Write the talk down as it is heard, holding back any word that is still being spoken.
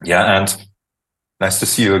Yeah, and nice to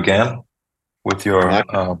see you again with Nice your to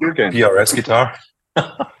see you again. PRS guitar.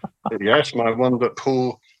 Yes, my one that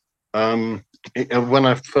Paul, when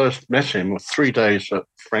I first met him, 3 days at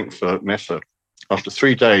Frankfurt Messe, after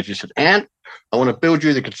 3 days, he said, Ant, I want to build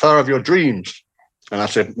you the guitar of your dreams. And I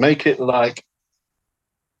said, make it like,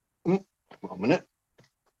 1 minute,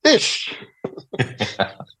 this.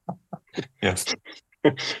 Yes.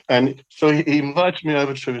 And so he invited me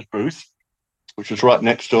over to his booth, which was right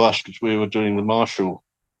next to us because we were doing the Marshall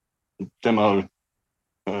demo.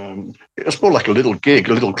 It was more like a little gig,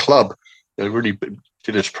 a little club. They really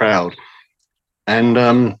did us proud.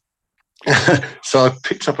 And so I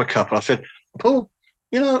picked up a couple. I said, Paul,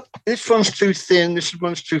 this one's too thin, this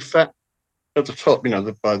one's too fat at the top,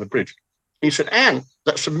 by the bridge. He said, Anne,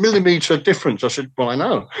 that's a millimeter difference. I said, well, I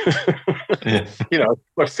know. Yeah.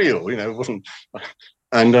 I feel, it wasn't.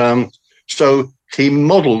 And so he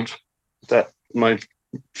modeled my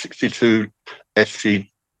 62 SG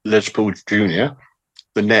Les Paul Jr.,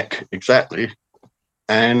 the neck exactly.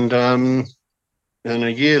 And then a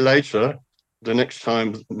year later, the next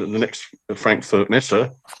Frankfurt Messe,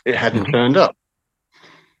 it hadn't Mhm. turned up.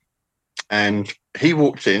 And he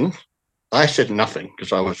walked in. I said nothing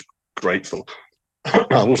because I was grateful.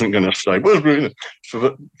 I wasn't going to say, well, so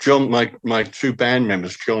that John, my two band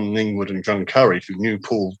members, John Ningwood and John Curry, who knew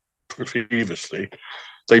Paul previously,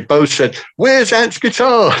 they both said, where's Ant's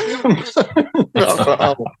guitar?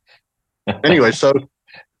 Oh. Anyway, so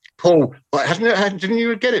Paul, didn't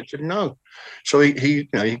you get it? I said, no. So he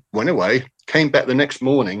went away, came back the next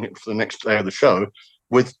morning for the next day of the show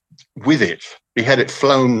with it. He had it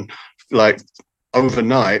flown like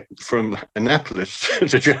overnight from Annapolis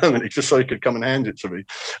to Germany just so he could come and hand it to me.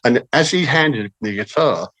 And as he handed me the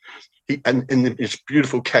guitar, and in this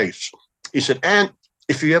beautiful case, he said, Ant,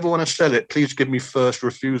 if you ever want to sell it, please give me first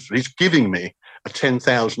refusal. He's giving me a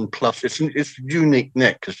 10,000 plus. It's a unique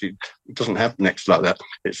neck because he doesn't have necks like that.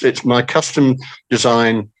 It's my custom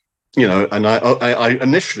design, and I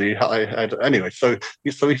initially I had anyway. So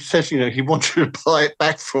he says, he wants you to buy it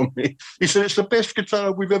back from me. He said it's the best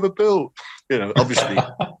guitar we've ever built. Obviously.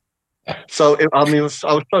 So I was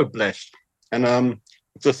so blessed. And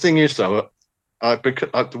the thing is though,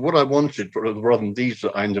 what I wanted rather than these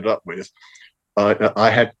that I ended up with, I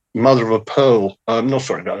had mother of pearl. No,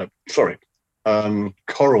 sorry,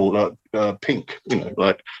 coral, pink.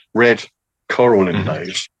 Like red coral Mhm.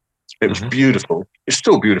 inlays. It was Mhm. beautiful. It's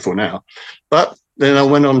still beautiful now. But then I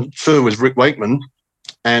went on tour with Rick Wakeman,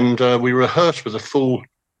 and we rehearsed with the full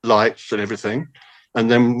lights and everything. And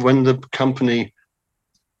then when the company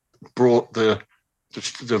brought the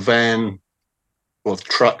van or the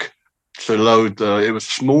truck to load it was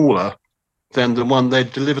smaller than the one they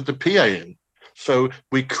delivered the PA in. So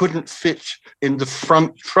we couldn't fit in the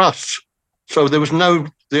front truss. So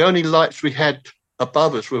the only lights we had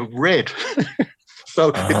above us were red. So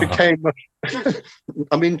it Ah. became,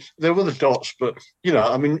 I mean, there were the dots, but,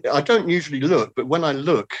 I don't usually look, but when I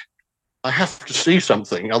look, I have to see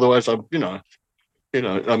something. Otherwise, I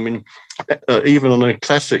mean, even on a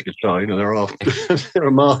classic guitar, there are there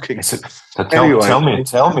are markings. So, so Anyway,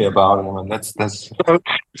 tell me about it. I mean, that's so,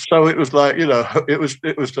 so it was like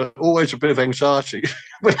it was always a bit of anxiety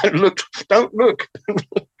when I looked. Don't look.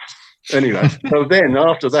 Anyway, so then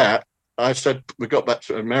after that, I said we got back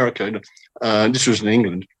to America. This was in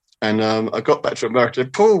England, and I got back to America.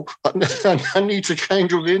 Paul, I need to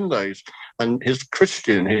change all the inlays. And his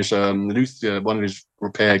Christian, his Luther, one of his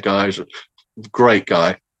repair guys, great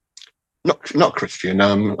guy. Not Christian.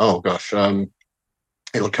 Oh gosh.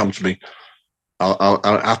 It'll come to me. I'll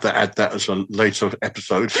have to add that as a later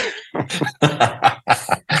episode.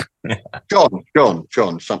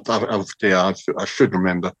 John. Something. Oh dear, I should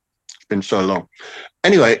remember. It's been so long.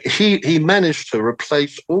 Anyway, he managed to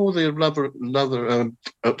replace all the leather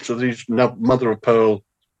up to these mother of pearl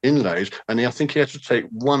inlays, and I think he had to take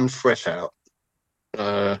one fret out.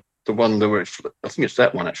 The one that were, I think it's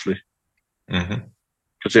that one actually, Mhm.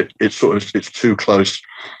 because it's too close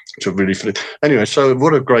to really fit. Anyway, so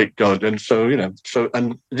what a great God. And so,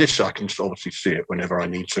 and this I can obviously see it whenever I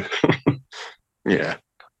need to. Yeah.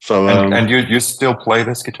 So, And you still play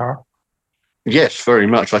this guitar? yes, very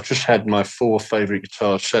much. I just had my four favorite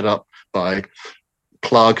guitars set up by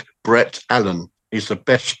plug Brett Allen. He's the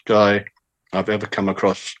best guy I've ever come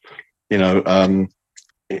across. You know,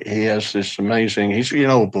 he has this amazing, he's an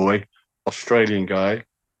old boy, Australian guy.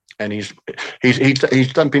 And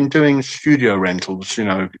been doing studio rentals.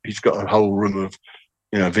 He's got a whole room of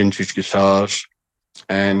vintage guitars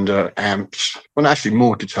and amps. Well, actually,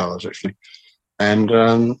 more guitars actually. And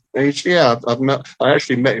I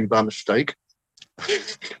actually met him by mistake.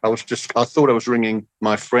 I thought I was ringing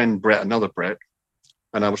my friend Brett, another Brett,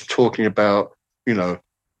 and I was talking about,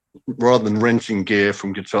 rather than renting gear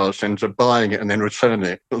from Guitar Center, buying it and then return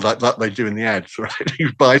it, like that they do in the ads, right?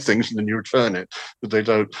 You buy things and then you return it, but they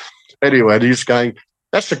don't. Anyway, and he's going,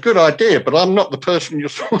 that's a good idea, but I'm not the person you're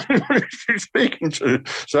speaking to.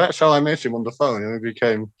 So that's how I met him on the phone, and it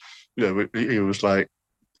became, he was like,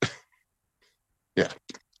 yeah.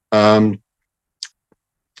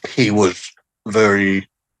 He was very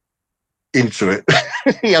into it.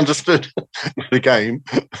 He understood the game.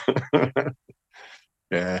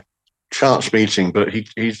 Yeah, chance meeting, but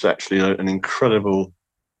he's actually an incredible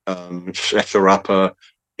setter upper.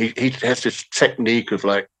 He has this technique of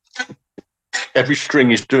like every string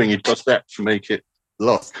he's doing, he does that to make it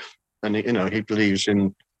lock, and he believes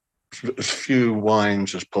in as few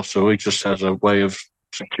winds as possible. He just has a way of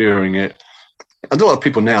securing it. A lot of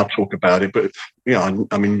people now talk about it, but I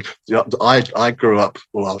mean, I grew up,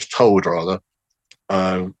 well, I was told rather,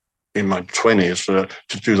 in my 20s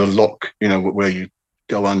to do the lock, where you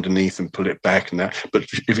go underneath and pull it back and that. But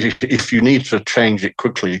if you need to change it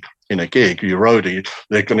quickly in a gig, your roadie,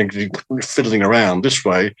 they're going to be fiddling around this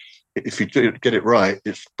way. If you get it right,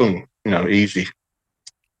 it's boom, easy.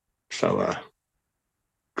 So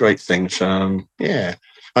great things. Yeah,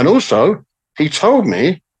 and also he told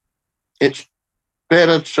me it's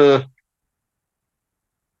better to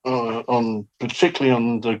particularly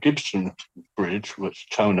on the Gibson bridge, which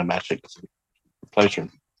tone-o-matic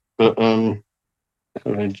replacement. But how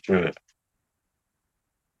do I do it?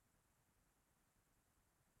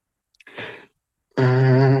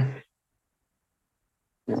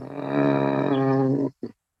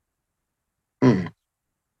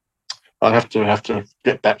 I'd have to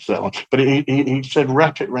get back to that one. But he said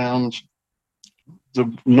wrap it round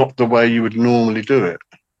not the way you would normally do it.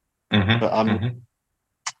 Mm-hmm. But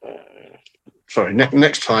sorry.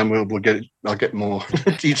 Next time we'll get it. I'll get more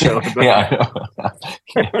details about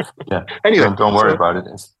yeah. Anyway, don't worry about it.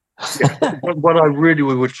 What I really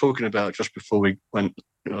we were talking about just before we went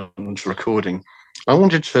into recording, I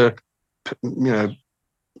wanted to,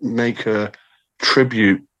 make a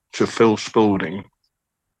tribute to Phil Spalding,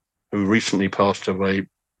 who recently passed away,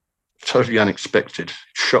 totally unexpected,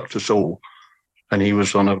 shocked us all. And he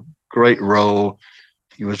was on a great roll.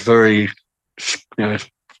 He was very,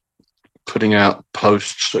 putting out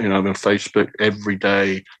posts, on Facebook every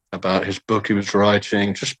day about his book he was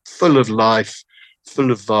writing, just full of life,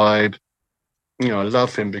 full of vibe. I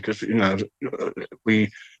love him because, we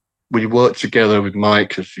worked together with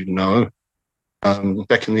Mike, as you know,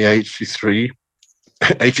 back in the 1983,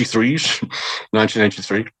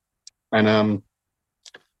 1983. And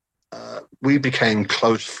we became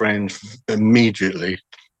close friends immediately.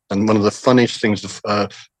 And one of the funniest things,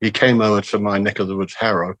 he came over to my neck of the woods,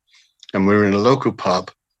 Harrow, and we were in a local pub.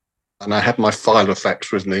 And I had my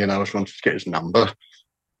Filofax with me, and I was wanting to get his number.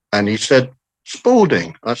 And he said,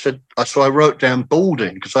 Spalding. So I wrote down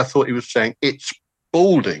Balding because I thought he was saying it's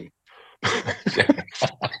Balding.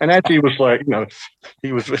 And Eddie was like,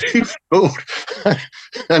 he was bald.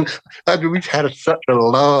 and we had such a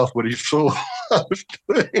laugh when he saw what I was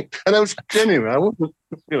doing. And I was genuine. I wasn't,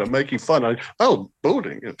 making fun.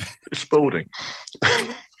 Balding. It's Balding.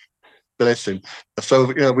 Bless him.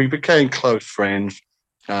 So, we became close friends.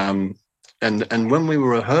 And when we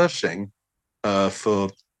were rehearsing for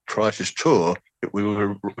Crisis Tour, we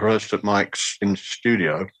were rehearsed at Mike's in the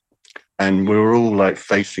studio, and we were all like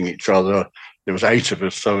facing each other. There was 8 of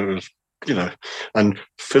us, so it was, and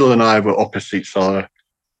Phil and I were opposite each other,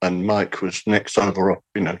 and Mike was next over,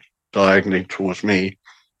 diagonally towards me,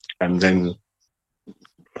 and then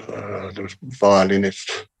there was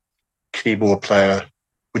violinist, keyboard player.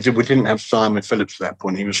 We didn't have Simon Phillips at that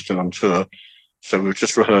point; he was still on tour, so we were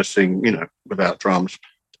just rehearsing, without drums.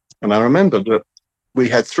 And I remember that we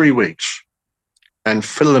had 3 weeks, and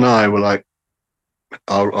Phil and I were like,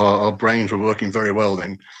 our brains were working very well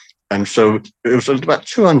then. And so it was about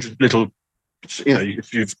 200 little,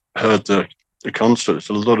 if you've heard the concert, it's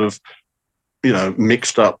a lot of, not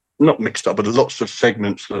mixed up, but lots of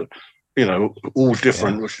segments that, all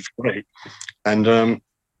different, which is great. And,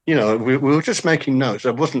 we were just making notes.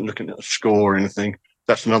 I wasn't looking at a score or anything.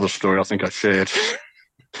 That's another story I think I shared.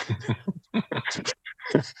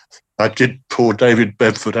 I did pour David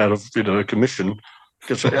Bedford out of, a commission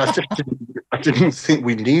because I didn't think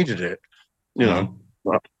we needed it,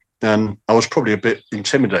 and I was probably a bit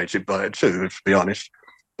intimidated by it too, to be honest.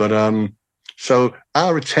 But so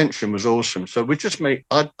our attention was awesome. So we just I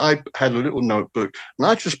had a little notebook, and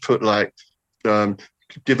I just put like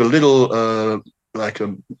give a little like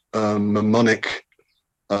a mnemonic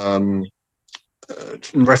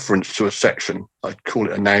reference to a section. I'd call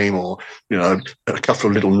it a name, or a couple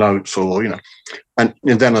of little notes, or and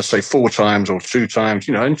then I say 4 times or 2 times,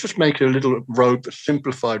 and just make a little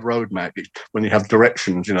simplified road map when you have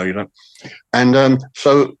directions, And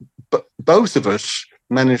so, but both of us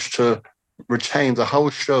managed to retain the whole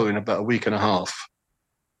show in about a week and a half.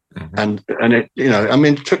 And it, I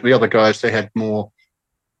mean, it took the other guys, they had more,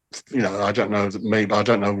 I don't know, maybe, I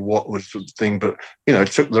don't know what was the thing, but,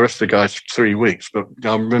 it took the rest of the guys 3 weeks. But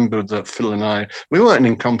I remember that Phil and I, we weren't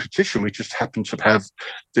in competition. We just happened to have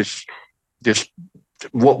this,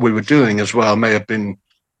 what we were doing as well may have been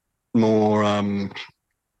more, I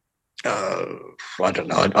don't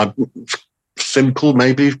know, simple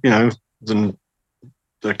maybe, than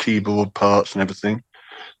the keyboard parts and everything.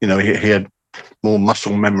 He had more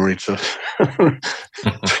muscle memory to,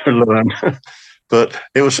 to learn. But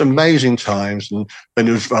it was amazing times, and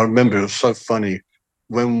I remember it was so funny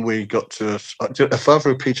when we got to. If I've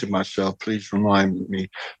repeated myself, please remind me.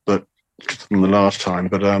 But from the last time,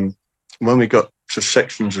 but when we got to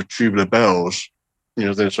sections of Tubular Bells,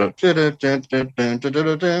 there's a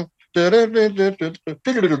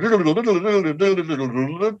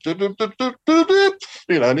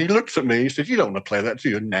and he looked at me. He said, "You don't want to play that, do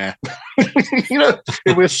you?" Nah.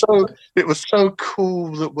 It was so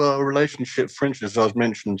cool that our relationship, for instance, as I was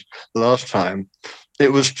mentioned last time, it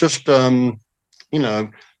was just I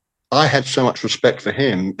had so much respect for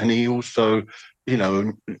him, and he also,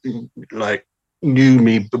 like knew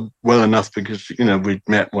me well enough because we'd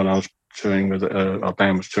met when I was touring with our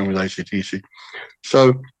band was touring with AC/DC.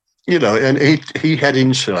 So and he had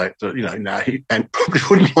insight that he and probably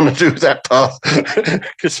wouldn't want to do that path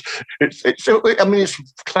because it's I mean it's a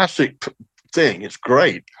classic thing. It's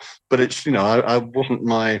great, but it's I wasn't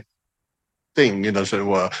my thing.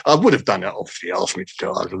 So I would have done it. Obviously, he asked me to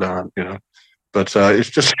do it. I'd learn. But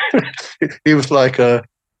it's just he was like a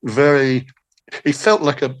very. He felt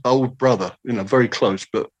like an old brother. Very close,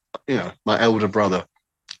 but my elder brother.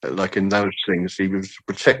 Like in those things, he was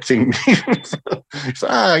protecting me. So,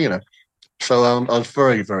 So I was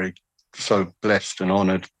very, very so blessed and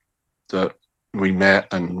honoured that we met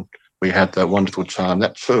and we had that wonderful time.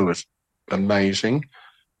 That tour was amazing.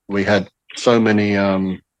 We had so many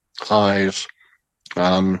highs,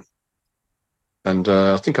 and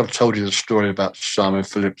I think I've told you the story about Simon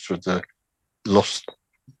Phillips with the lost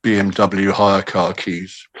BMW hire car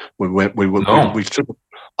keys. We took.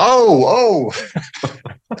 Oh.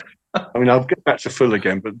 I mean, I'll get back to Phil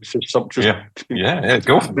again, but this is something.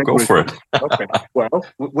 Go for it. Okay. Well,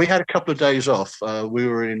 we had a couple of days off. We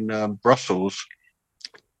were in Brussels,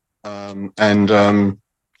 and the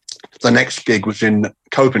next gig was in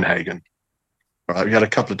Copenhagen. Right, we had a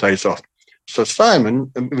couple of days off. So Simon,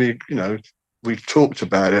 we talked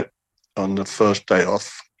about it on the first day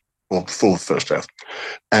off, or before the first day off,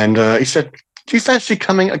 and he said, "Do you fancy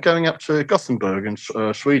going up to Gothenburg in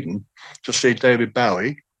Sweden to see David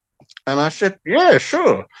Bowie?" And I said, "Yeah,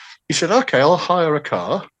 sure." He said, "Okay, I'll hire a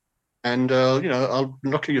car, and I'll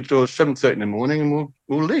knock at your door at 7:30 in the morning, and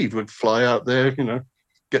we'll leave. We'll fly out there,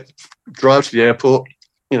 drive to the airport,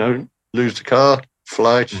 lose the car,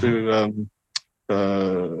 fly to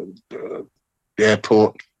the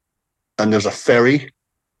airport, and there's a ferry,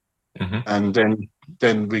 and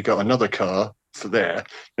then we got another car for there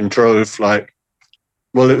and drove it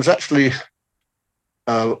was actually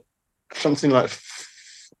something like."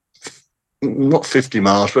 Not 50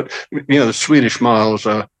 miles, but the Swedish miles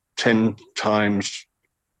are 10 times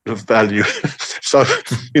the value. So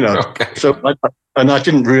okay. And I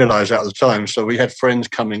didn't realize that at the time. So we had friends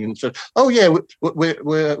coming and said, "Oh yeah, we're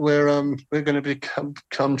going to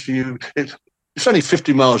come to you." It's only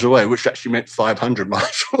 50 miles away, which actually meant 500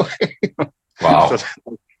 miles away. Wow.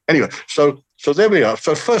 Anyway, so there we are.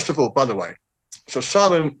 So first of all, by the way, so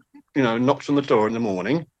Simon, knocks on the door in the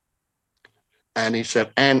morning. And he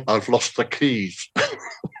said, "Ant, I've lost the keys."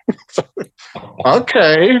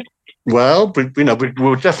 Okay, well, we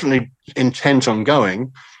were definitely intent on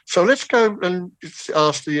going. So let's go and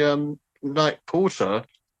ask the night porter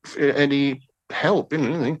for any help,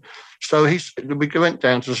 anything. So we went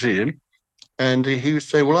down to see him, and he would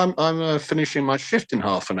say, "Well, I'm finishing my shift in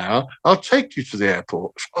half an hour. I'll take you to the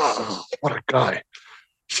airport." Oh, what a guy!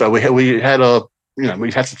 So we had we had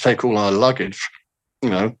to take all our luggage,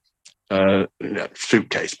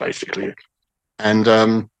 suitcase basically, and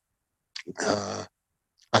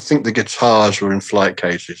I think the guitars were in flight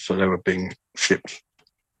cases, so they were being shipped,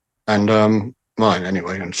 and mine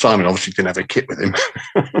anyway. And Simon obviously didn't have a kit with him,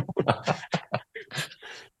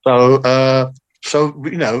 so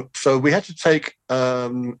we had to take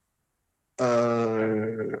a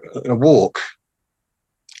walk,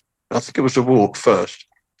 I think it was a walk first.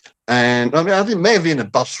 And I mean, I think it may have been a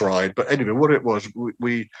bus ride, but anyway, what it was,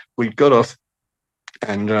 we got off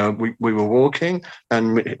and we were walking,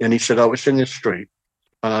 and he said, "Oh, it's in this street."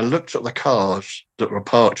 And I looked at the cars that were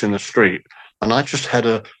parked in the street, and I just had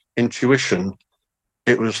a intuition.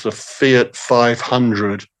 It was the Fiat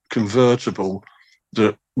 500 convertible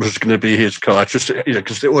that was going to be his car. Just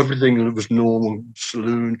because everything was normal,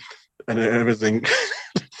 saloon and everything,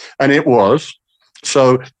 and it was.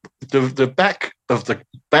 So the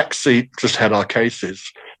back seat just had our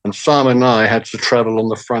cases, and Simon and I had to travel on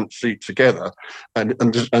the front seat together, and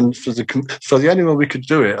so the only way we could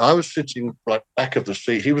do it, I was sitting right back of the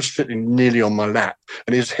seat. He was sitting nearly on my lap,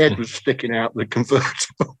 and his head was sticking out the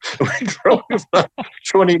convertible. We drove like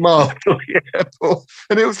 20 miles to the airport,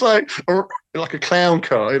 and it was like a clown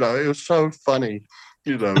car. It was so funny.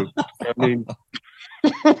 I mean.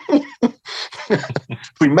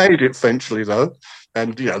 We made it eventually, though,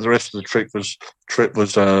 and the rest of the trip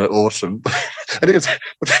was awesome. And it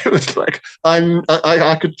was like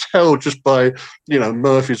I could tell just by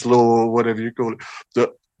Murphy's Law or whatever you call it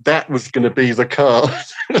that was going to be the car.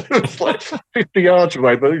 It was like 50 yards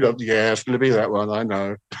away, but yeah, it's going to be that one. I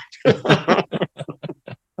know.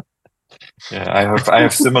 Yeah, I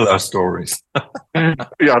have similar stories.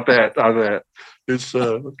 Yeah, I bet. It's.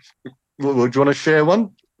 Would you want to share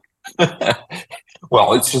one?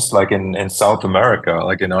 Well, it's just like in South America,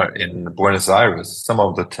 like in Buenos Aires, some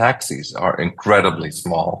of the taxis are incredibly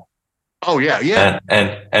small. Oh yeah, yeah.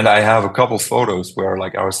 And I have a couple photos where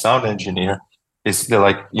like our sound engineer is they're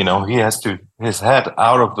like, he has to his head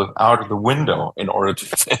out of the window in order to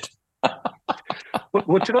fit.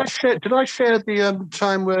 Well, did I share? Did I share the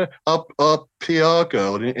time where our PR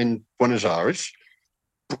girl in Buenos Aires,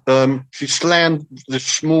 she slammed the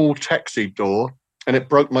small taxi door and it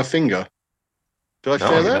broke my finger. Did I No,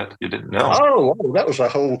 share that? you didn't know. Oh, that was a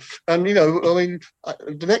whole. And I mean,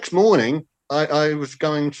 the next morning I was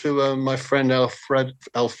going to my friend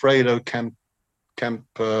Alfredo Camp.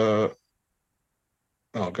 Oh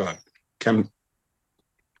God, Camp.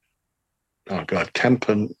 Oh God,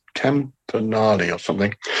 Campanale or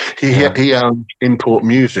something. He import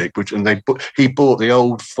music, he bought the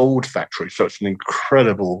old Ford factory, so it's an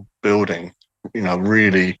incredible building.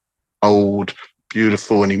 Really old,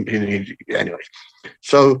 beautiful, and anyway.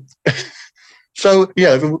 So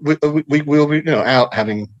yeah, we were out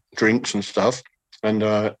having drinks and stuff, and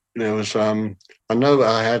there was I know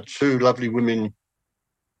I had two lovely women.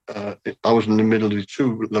 I was in the middle of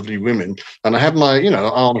two lovely women, and I had my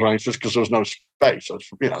arms raised just because there was no space. I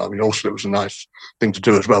mean, also it was a nice thing to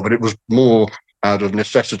do as well, but it was more out of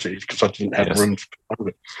necessity because I didn't have room to put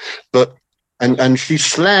it. But and she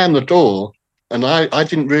slammed the door, and I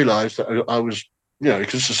didn't realise that I was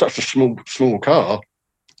because it's such a small car.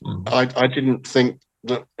 I didn't think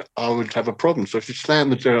that I would have a problem. So she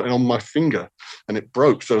slammed the door on my finger, and it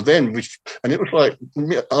broke. So then and it was like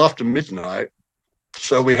after midnight.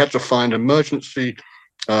 So we had to find emergency,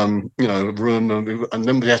 room, and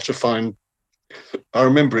then we had to find. I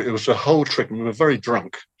remember it was a whole trip, and we were very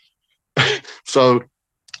drunk. So,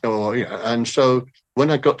 and so when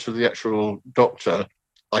I got to the actual doctor,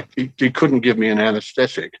 he couldn't give me an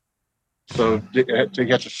anaesthetic, so he had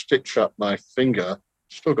to stitch up my finger.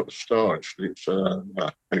 Still got the star actually. It's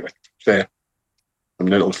anyway, it's there, a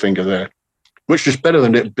little finger there, which is better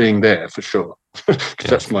than it being there for sure. Because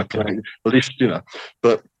that's my plan, at least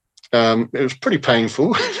But it was pretty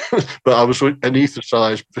painful, but I was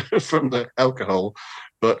anaesthetized from the alcohol.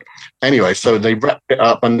 But anyway, so they wrapped it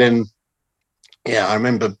up, and then I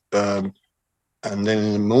remember, and then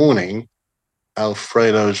in the morning,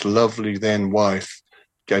 Alfredo's lovely then wife,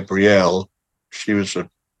 Gabrielle, she was a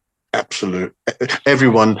absolute.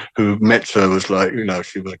 Everyone who met her was like,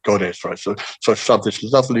 she was a goddess, right? So I saw this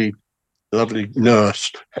lovely nurse.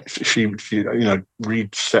 She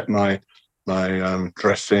reset my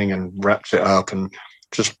dressing and wrapped it up, and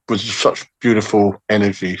just was such beautiful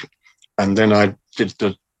energy. And then I did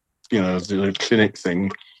the clinic thing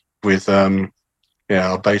with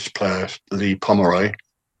our bass player Lee Pomeroy,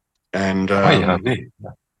 and Lee.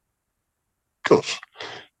 of course,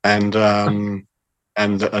 and a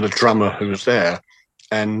drummer who was there,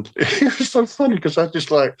 and it was so funny because I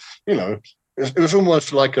just it was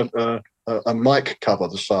almost like a mic cover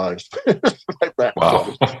the size like that.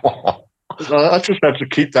 Wow. I just had to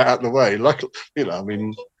keep that out of the way. Like, I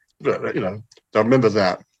mean, I remember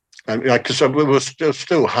that. And because we were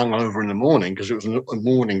still hung over in the morning because it was a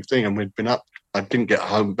morning thing, and we'd been up. I didn't get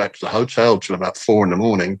home back to the hotel till about 4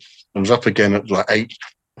 a.m. I was up again at like 8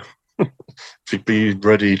 to be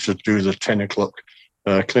ready to do the 10 o'clock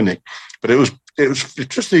clinic. But it was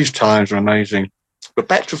just these times are amazing. But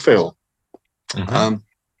back to Phil. Mm-hmm.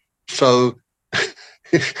 So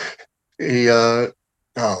he,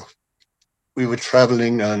 we were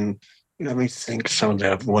traveling, and let me think some of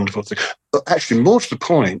the wonderful things. But actually, more to the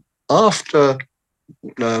point, after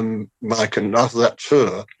Mike and after that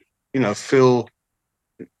tour, Phil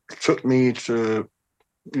took me to,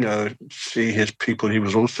 see his people he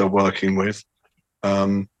was also working with,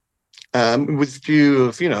 with view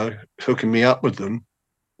of, hooking me up with them.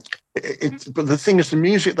 But the thing is, the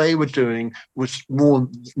music they were doing was more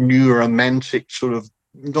new romantic, sort of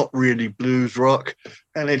not really blues rock,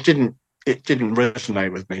 and it didn't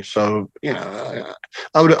resonate with me. So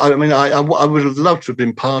I would have loved to have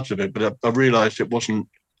been part of it, but I realised it wasn't,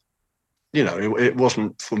 it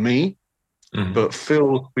wasn't for me. Mm-hmm. But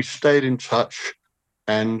Phil, we stayed in touch,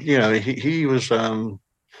 and he was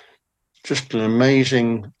just an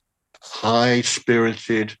amazing, high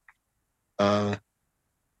spirited.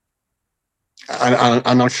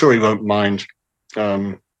 And I'm sure he won't mind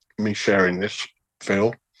me sharing this,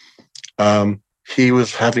 Phil. He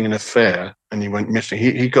was having an affair and he went missing.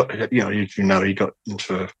 He got, he got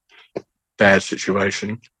into a bad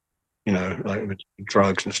situation, like with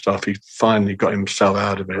drugs and stuff. He finally got himself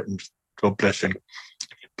out of it, and God bless him.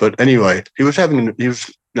 But anyway, he was having an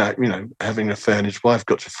affair, and his wife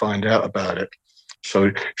got to find out about it.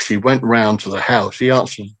 So she went round to the house. He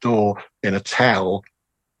answered the door in a towel.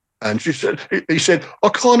 And he said, I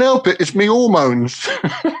can't help it. It's me hormones.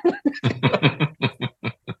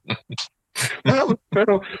 That was,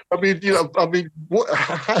 what?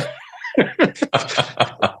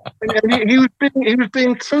 He was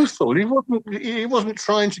being truthful. He wasn't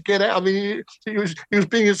trying to get out. I mean, he was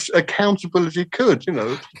being as accountable as he could.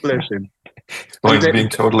 Bless him. Well, he's being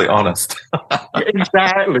totally honest.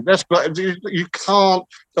 Exactly. That's what you can't.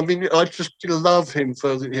 I mean, I just love him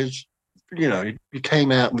for his. He came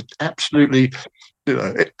out with absolutely,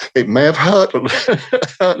 it may have hurt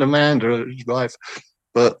Amanda, his wife,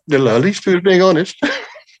 but at least he was being honest.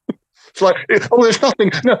 It's like, there's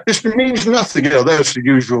nothing. No, this means nothing. That's the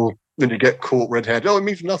usual when you get caught red-handed. Oh, it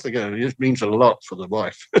means nothing. It just means a lot for the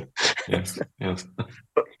wife. Yes.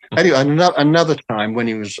 But anyway, another time when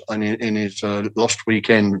he was in his lost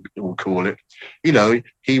weekend, we'll call it. He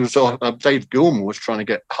was. Dave Gilmour was trying to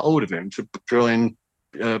get hold of him to join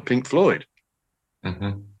Pink Floyd.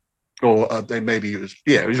 Mm-hmm. Or maybe it was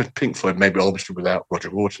Pink Floyd, maybe obviously without Roger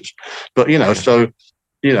Waters. But we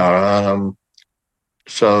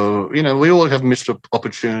all have missed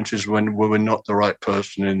opportunities when we were not the right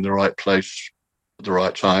person in the right place at the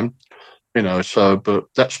right time. But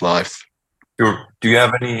that's life. Do you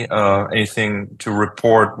have anything to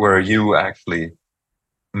report where you actually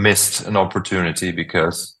missed an opportunity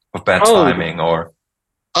because of bad timing or?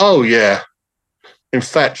 Oh yeah. In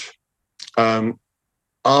fact,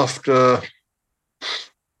 after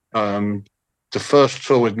the first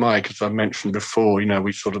tour with Mike, as I mentioned before,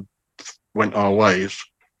 we sort of went our ways.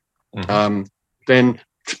 Mm-hmm. Then,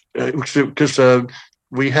 because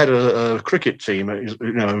we had a cricket team,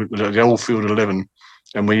 the old Field 11,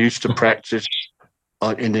 and we used to practice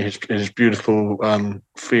in his beautiful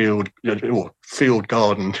field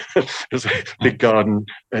garden. There's a big garden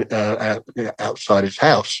outside his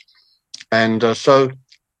house, and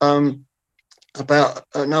about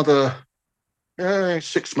another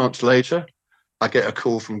 6 months later, I get a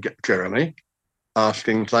call from Jeremy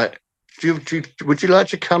asking, like, would you like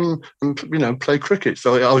to come and play cricket?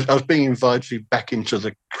 So I was being invited back into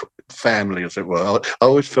the family, as it were. I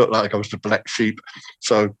always felt like I was the black sheep,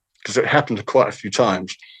 so because it happened quite a few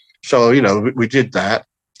times. So we did that,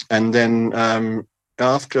 and then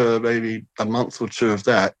after maybe a month or two of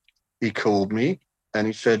that, he called me and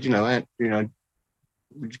he said, Ant, will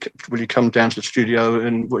you come down to the studio?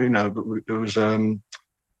 And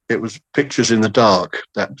it was Pictures in the Dark,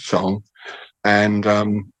 that song, and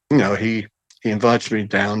he invited me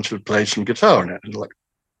down to play some guitar in it, and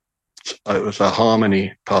it was a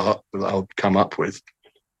harmony part that I would come up with,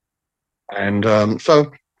 and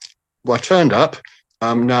so I turned up.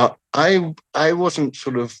 Now I wasn't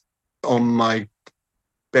sort of on my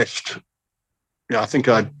best. I think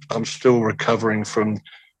I'm still recovering from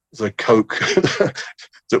the coke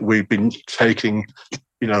that we've been taking,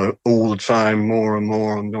 all the time, more and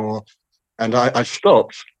more and more. And I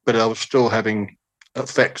stopped, but I was still having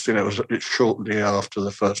effects. It's shortly after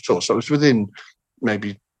the first tour, so it was within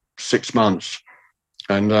maybe 6 months.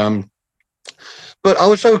 And but I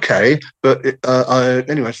was okay. But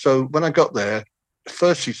anyway, so when I got there,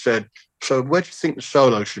 first he said, "So where do you think the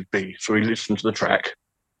solo should be?" So he listened to the track,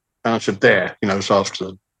 and I said, "There." It's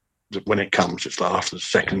after when it comes. It's like after the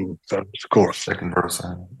second verse, chorus. Second verse,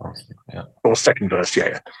 yeah. Or second verse,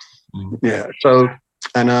 yeah. Yeah. So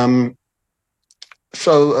and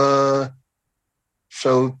so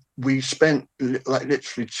so we spent like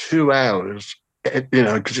literally 2 hours,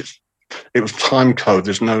 because it was time code.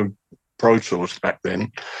 There's no Pro Tools back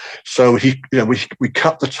then. So we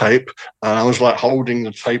cut the tape, and I was like holding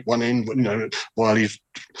the tape one end, while he's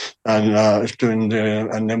it's doing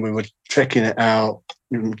and then we were checking it out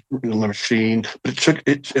on the machine. But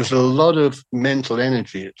it was a lot of mental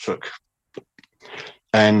energy it took,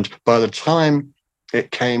 and by the time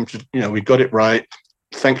it came to, we got it right,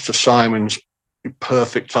 thanks to Simon's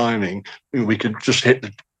perfect timing, we could just hit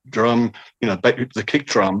the drum, the kick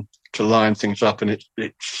drum to line things up, and it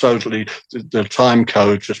totally, the time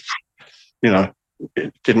code just,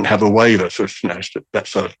 it didn't have a waiver. So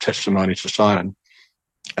that's a testimony to Simon.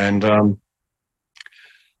 And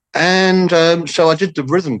so I did the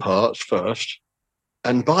rhythm parts first,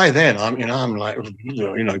 and by then I'm like,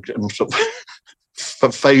 I'm sort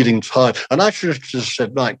of fading tired, and I should have just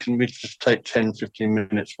said, like, can we just take 10-15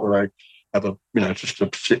 minutes while I have just to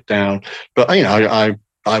sit down? But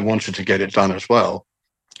I wanted to get it done as well,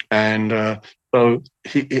 and so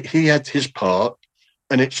he had his part,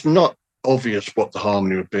 and it's not obvious what the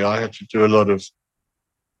harmony would be. I had to do a lot of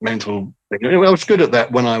mental thing. I was good at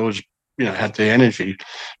that when I was, had the energy,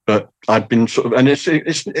 but I've been sort of, and it's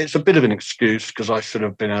a bit of an excuse, because I should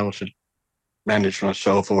have been able to manage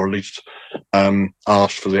myself, or at least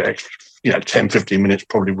ask for the extra, 10-15 minutes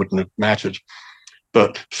probably wouldn't have mattered.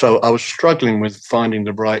 But so I was struggling with finding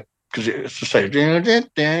the right, because it's to say,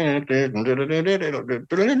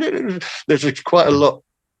 there's quite a lot,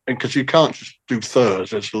 because you can't just do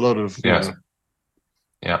thirds. There's a lot of, yeah,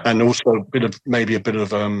 and also maybe a bit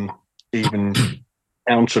of even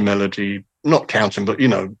counter melody, not counting, but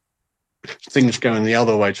things going the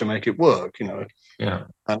other way to make it work. Yeah.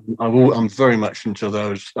 I'm very much into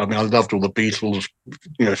those. I mean, I loved all the Beatles,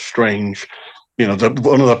 Strange. One of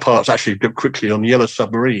the parts actually quickly on Yellow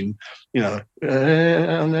Submarine. Yeah,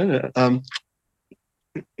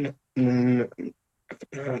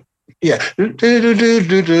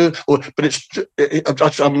 but it's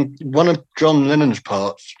one of John Lennon's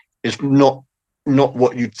parts is not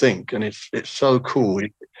what you'd think, and it's so cool.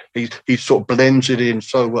 He sort of blends it in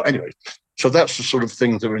so well. Anyway, so that's the sort of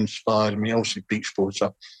things that inspired me. Obviously, Beach Boys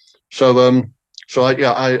stuff. So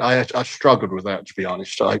I struggled with that, to be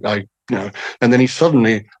honest. And then he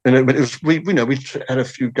suddenly, but it was we had a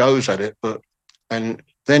few goes at it, and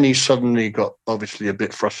then he suddenly got obviously a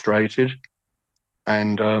bit frustrated.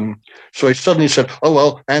 And so he suddenly said, "Oh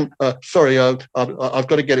well, and sorry, I've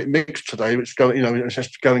got to get it mixed today. It's going, it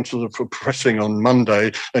has to go into the pressing on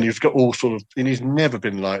Monday." And he's got all sort of, and he's never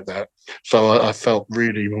been like that. So I felt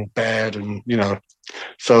really bad, and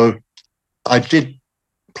so I did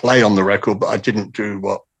play on the record, but I didn't do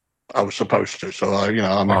what I was supposed to. So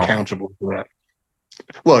I'm accountable for that.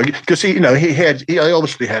 Well, because he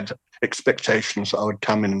obviously had expectations that I would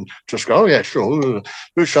come in and just go, "Oh yeah, sure,"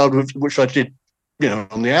 which I did.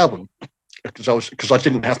 On the album, because I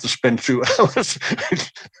didn't have to spend 2 hours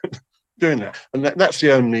doing that, and that's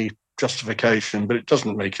the only justification. But it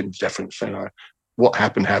doesn't make any difference. What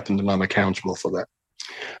happened, and I'm accountable for that.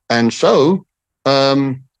 And so,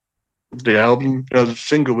 the album, the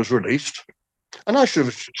single was released, and I should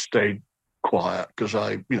have stayed quiet, because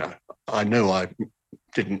I know I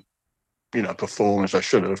didn't, perform as I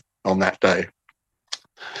should have on that day.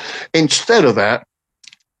 Instead of that,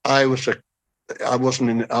 I was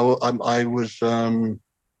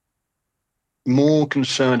more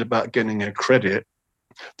concerned about getting a credit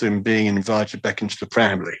than being invited back into the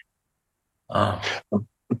family.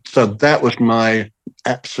 So that was my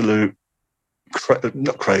absolute,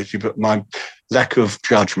 not crazy, but my lack of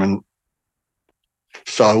judgment.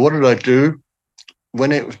 So what did I do?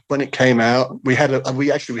 When it came out, we had a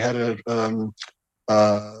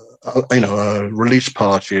release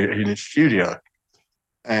party in the studio,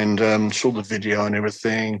 and saw the video and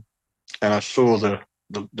everything, and I saw the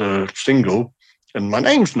single, and my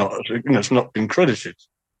name's not, it's not been credited,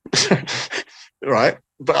 right?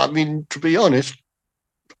 But I mean, to be honest,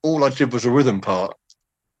 all I did was a rhythm part,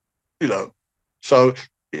 So,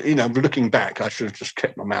 looking back, I should have just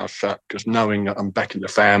kept my mouth shut, because knowing that I'm back in the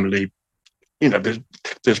family,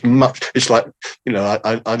 there's much. It's like,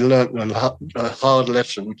 I learned a hard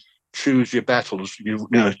lesson. Choose your battles,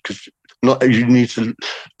 because you need to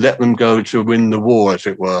let them go to win the war, as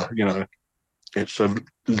it were. It's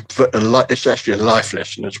actually a life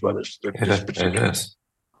lesson as well as it is for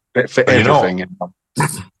but everything.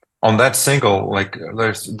 On that single, like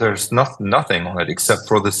there's nothing on it except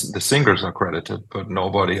for the singers are credited, but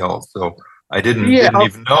nobody else. So I didn't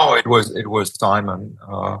even know it was Simon.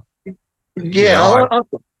 Yeah,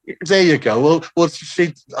 there you go. Well,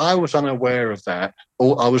 see, I was unaware of that.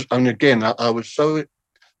 Or I was, and again, I was so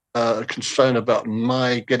concerned about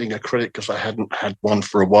my getting a credit because I hadn't had one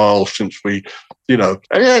for a while since we, yeah,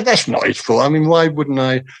 that's not his fault. I mean, why wouldn't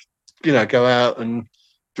I, go out and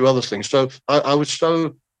do other things? So I was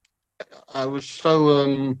so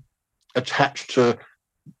attached to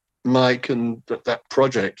Mike and that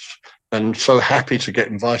project, and so happy to get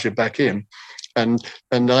invited back in. And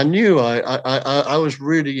I knew I was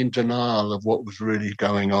really in denial of what was really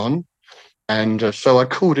going on. And so I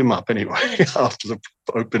called him up anyway after the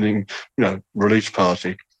opening, release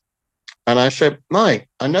party. And I said, Mike,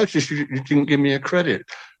 I noticed you didn't give me a credit.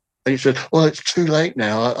 And he said, well, it's too late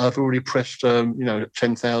now. I've already pressed,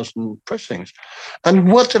 10,000 pressings.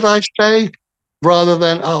 And what did I say? Rather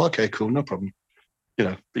than, oh, okay, cool, no problem.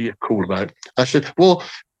 Be cool about it. I said, well,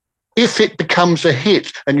 if it becomes a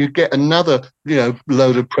hit and you get another,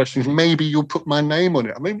 load of pressings, maybe you'll put my name on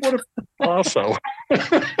it. I mean, what a arsehole.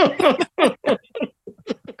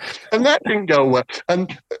 And that didn't go well.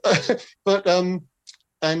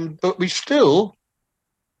 But we still,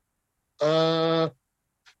 so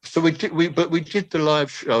we did the live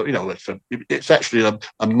show. It's actually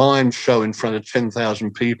a mime show in front of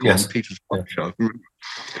 10,000 people Yes. on Peter's Pop Show.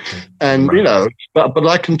 And but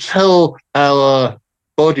I can tell our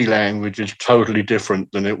body language is totally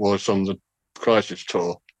different than it was on the Crisis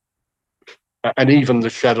tour, and even the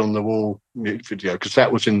Shadow on the Wall video, because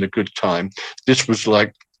that was in the good time. This was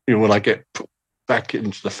like, when I get put back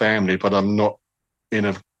into the family, but I'm not in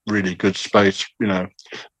a really good space,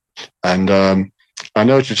 and I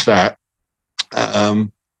noticed that.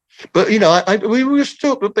 But we were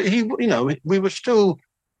still, but he, we were still.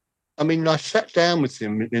 I mean, I sat down with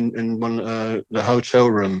him in one the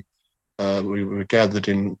hotel room. We were gathered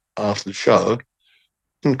in after the show,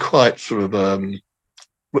 and quite sort of.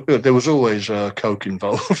 There was always coke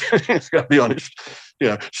involved. To be honest,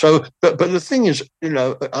 So, but the thing is,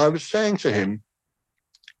 I was saying to him,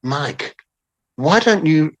 Mike, why don't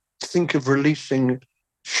you think of releasing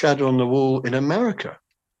Shadow on the Wall in America?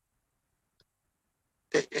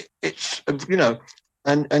 It's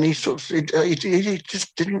and he sort of he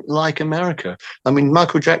just didn't like America. I mean,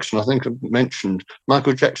 Michael Jackson, I think I mentioned,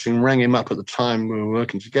 Michael Jackson rang him up at the time we were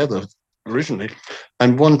working together originally,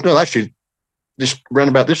 and actually this ran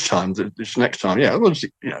about this time, this next time, it was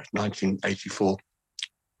 1984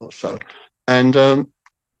 or so, and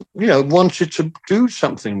wanted to do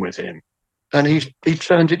something with him, and he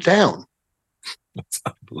turned it down. That's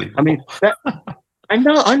unbelievable. I mean, I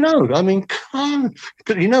know. I mean,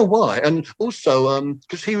 but you know why? And also,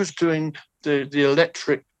 because he was doing the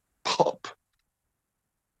electric pop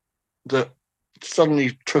that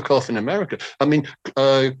suddenly took off in America. I mean,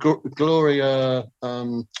 Gloria,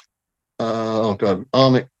 Armick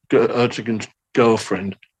Ertegun's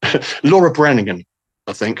girlfriend, Laura Branigan,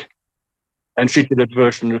 I think, and she did a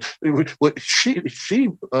version.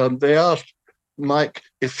 They asked Mike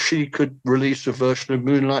if she could release a version of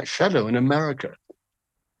Moonlight Shadow in America.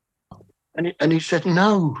 And he said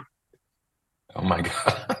no. Oh my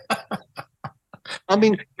God. I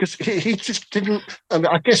mean, because he just didn't. I mean,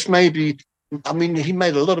 I guess maybe. I mean, he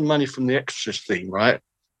made a lot of money from the Exorcist theme, right?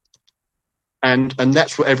 And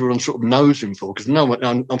that's what everyone sort of knows him for. Because no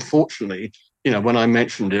one, unfortunately, when I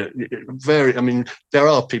mentioned it, I mean, there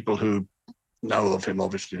are people who know of him,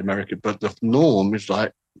 obviously, in America, but the norm is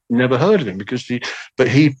like never heard of him because he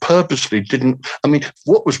purposely didn't. I mean,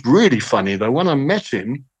 what was really funny though, when I met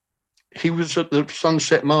him, he was at the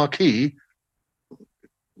Sunset Marquee,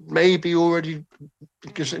 maybe already,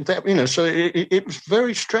 because that, so it was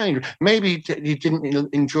very strange. Maybe he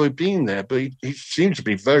didn't enjoy being there, but he seemed to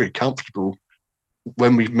be very comfortable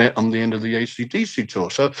when we met on the end of the AC/DC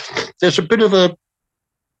tour. So there's a bit of a,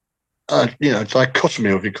 dichotomy,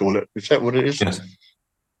 if you call it. Is that what it is? Yes.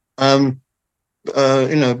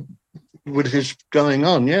 With his going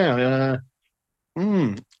on,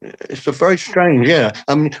 it's a very strange,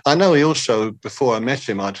 I mean, I know he also, before I met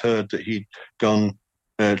him, I'd heard that he'd gone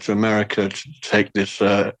to America to take this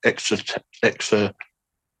existential.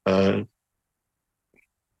 I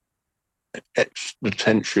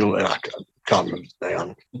can't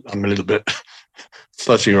remember. I'm a little bit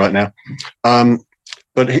fuzzy right now.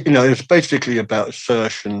 But it was basically about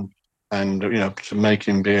assertion and to make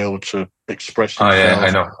him be able to express himself. Oh yeah, I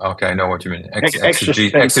know. Okay, I know what you mean.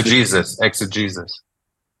 Exegesis.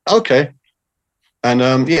 Okay,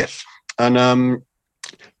 and yes, and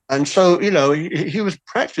so he was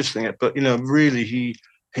practicing it, but really he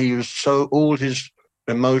was so, all his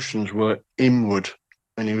emotions were inward,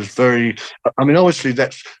 and he was very. I mean, obviously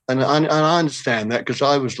that's, and I understand that because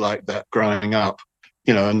I was like that growing up,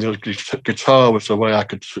 and the guitar was the way I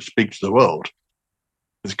could speak to the world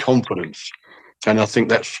with confidence. And I think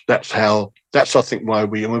that's I think why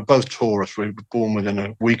we're both Taurus. We were born within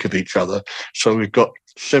a week of each other, so we've got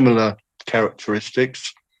similar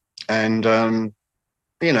characteristics. And and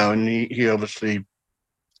he obviously,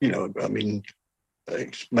 I mean,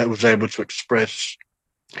 was able to express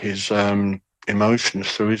his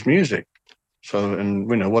emotions through his music. So, and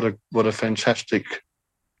what a fantastic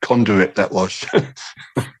conduit that was.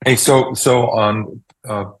 Hey, so on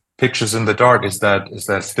Pictures in the Dark, is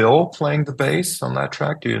that Phil playing the bass on that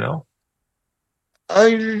track? Do you know?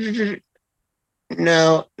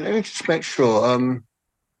 Now let me just make sure.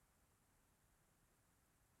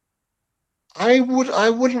 I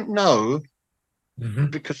wouldn't know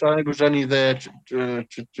because I was only there to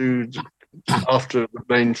do after the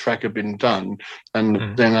main track had been done,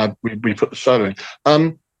 and then we put the solo in.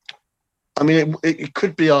 I mean, it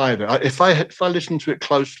could be either. If I listen to it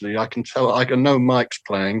closely, I can tell. I can know Mike's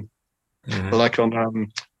playing, like on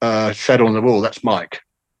Shadow on the Wall. That's Mike.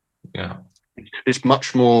 Yeah, it's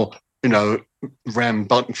much more,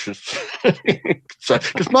 rambunctious. So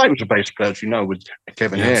because Mike was a bass player, as you know, with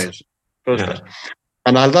Kevin Ayers, and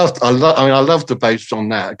I love the bass on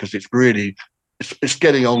that because it's really it's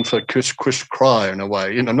getting on for Chris Cry in a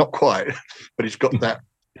way, not quite, but it's got that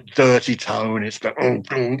dirty tone. It's got Phil.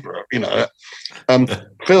 I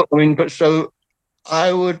mean, but so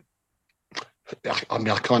I would. I mean,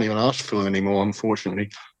 I can't even ask Phil anymore, unfortunately.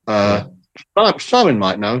 Simon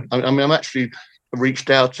might know. I mean, I'm actually reached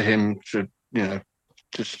out to him to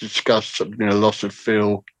discuss loss of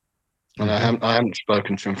Phil, and I haven't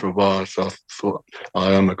spoken to him for a while, so I thought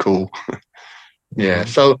I am a call. Yeah,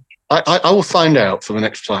 so I will find out for the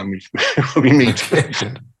next time we meet.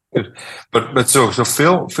 Good. But so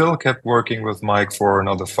Phil kept working with Mike for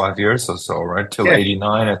another 5 years or so, right? Till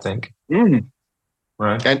 '89, I think.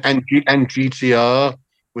 Right. And GTR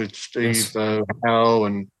with Steve Howe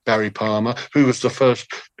and Barry Palmer, who was the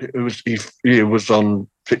first. He was on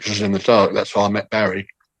Pictures in the Dark. That's how I met Barry.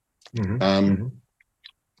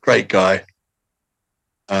 Great guy.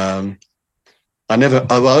 I never.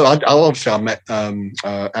 Obviously I met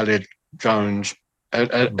Elliot Jones.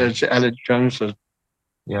 Is it Elliot Jones?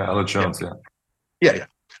 Yeah, Elliot Jones. Yeah.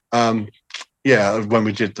 When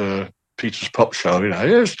we did the Peter's Pop Show,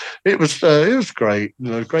 it was great.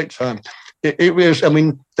 Great time. It was. I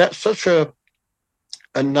mean, that's such a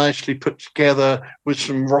nicely put together with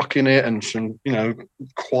some rock in it and some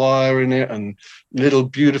choir in it and little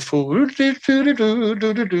beautiful. I mean,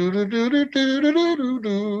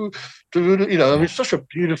 it's such a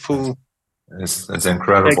beautiful. It's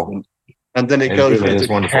incredible. Segment. And then it goes really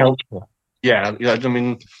into wonderful. I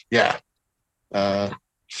mean,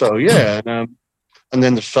 so and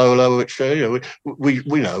then the solo, which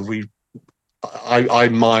I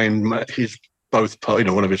mime his both part,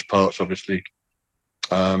 one of his parts, obviously.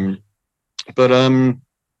 I mean,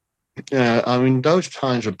 those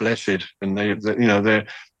times are blessed, and they're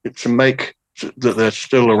to make that they're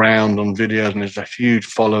still around on videos, and there's a huge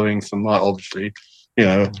following for Mike, obviously.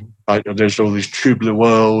 There's all these Tubular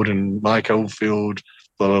World and Mike Oldfield,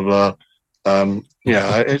 blah blah blah.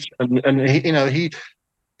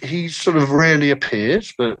 He sort of rarely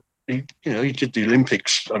appears, but he did the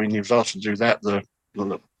Olympics. I mean, he was asked to do that, the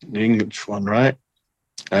English one, right?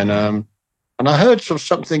 And I heard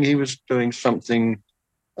something he was doing something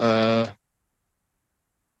not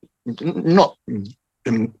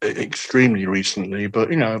extremely recently,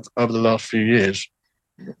 but over the last few years.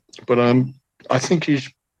 But I think he's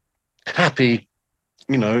happy.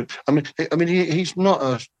 I mean, he's not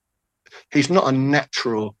a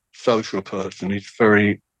natural social person. He's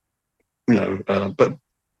very, but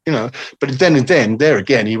then there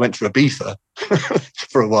again, he went to Ibiza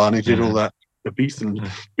for a while, and he did all that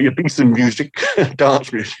Ibizan music,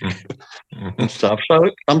 dance music, and stuff.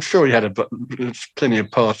 So I'm sure he had plenty of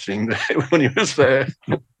partying when he was there.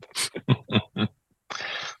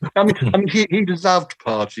 I mean, he loved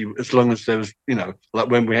party as long as there was, like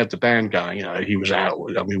when we had the band going, he was out.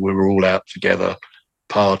 I mean, we were all out together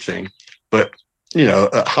partying, but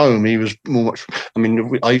at home he was more much. I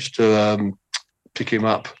mean, I used to pick him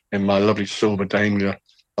up in my lovely silver Daimler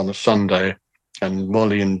on a Sunday, and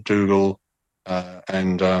Molly and Dougal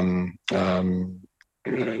and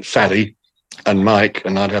Sally and Mike,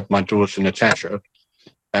 and I'd have my daughter Natasha,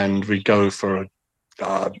 and we'd go for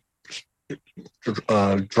a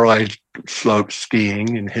dry slope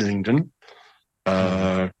skiing in Hillingdon,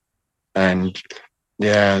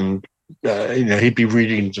 he'd be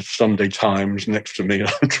reading the Sunday Times next to me and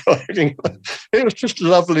I'm driving. It was just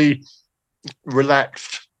lovely,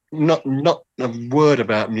 relaxed, not a word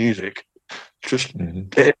about music, just Hmm.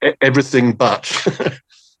 everything but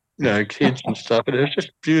kids and stuff. And it was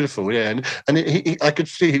just beautiful, yeah. And I could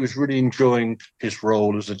see he was really enjoying his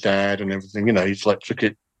role as a dad and everything. He's like took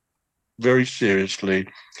it very seriously,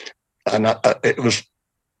 and it was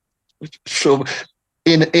sort of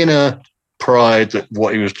in a pride that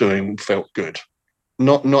what he was doing felt good,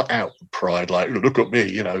 not out pride like look at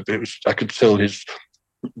me, But it was I could tell his,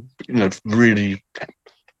 really.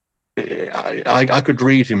 I could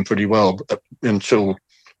read him pretty well until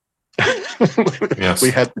we Yes.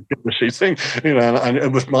 had the privacy thing, and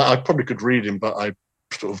it was I probably could read him, but I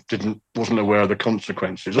sort of wasn't aware of the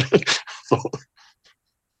consequences.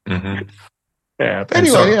 Hmm. Yeah, but And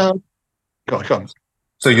anyway, so, go on.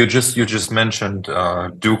 so you just mentioned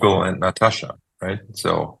Dougal and Natasha, right?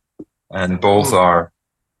 So, and both are.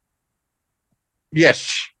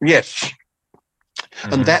 Yes, yes,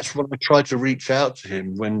 and Hmm. that's when I tried to reach out to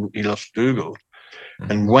him when he lost Dougal.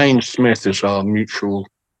 And Hmm. Wayne Smith is our mutual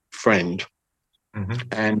friend, Hmm.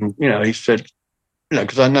 and he said,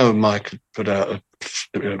 because I know Mike had put out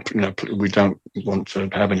we don't want to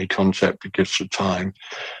have any contact that gives the time.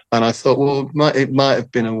 And I thought, well, it might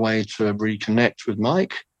have been a way to reconnect with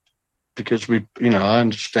Mike because I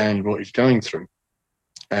understand what he's going through,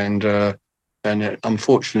 and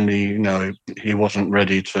unfortunately, he wasn't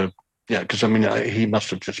ready to, because he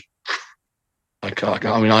must have just,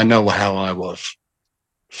 I know how I was,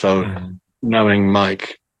 so Hmm. knowing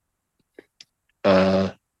Mike,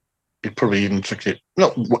 he probably even took it.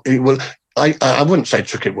 Not well. I wouldn't say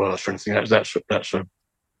took it worse or anything.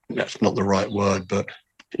 That's not the right word, but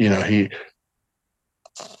he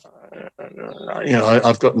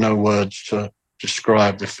I've got no words to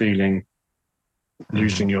describe the feeling Hmm.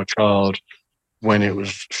 losing your child when it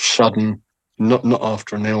was sudden, not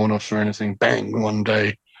after an illness or anything. Bang, one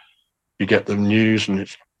day you get the news, and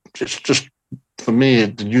it's just for me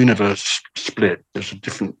the universe split. It's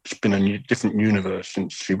been a different universe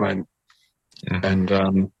since she went, Hmm.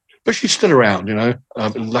 and but she's still around.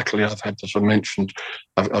 Luckily, I've had, as I mentioned,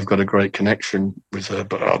 I've got a great connection with her,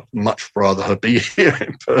 but I'd much rather her be here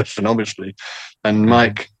in person, obviously. And Hmm.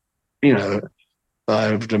 Mike,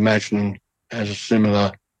 I would imagine has a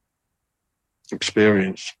similar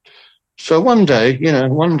experience. So one day,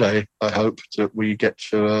 I hope that we get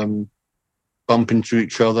to bump into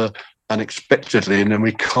each other unexpectedly, and then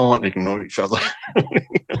we can't ignore each other.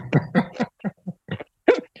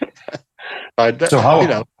 I, So you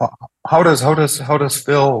know, how does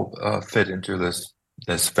Phil fit into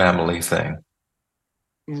this family thing?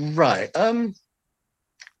 right.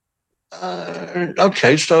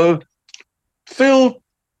 Okay. So Phil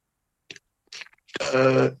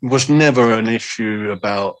was never an issue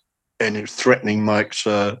about any threatening Mike's,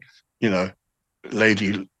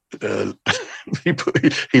 lady he,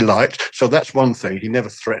 he liked. So that's one thing. He never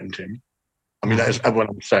threatened him. I mean, that is Hmm. what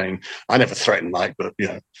I'm saying. I never threatened Mike, but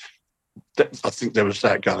I think there was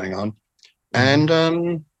that going on. And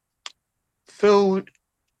Hmm. Phil,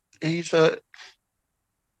 he's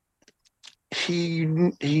he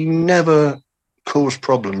never caused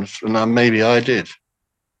problems, and maybe I did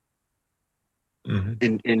Hmm.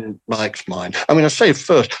 in Mike's mind. I mean, I say at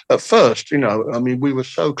first, we were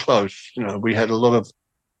so close. We had a lot of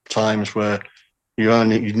times where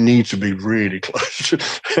you need to be really close.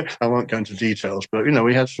 I won't go into details, but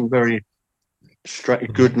we had some very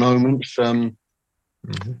good moments. Hmm.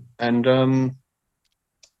 And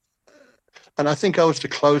and I think I was the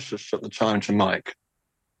closest at the time to Mike.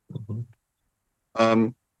 Hmm.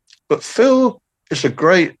 Um, but Phil is a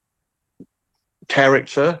great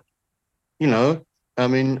character, you know. I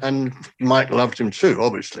mean, and Mike loved him too.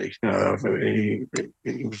 Obviously, he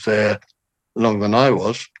was there longer than I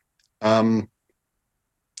was, um,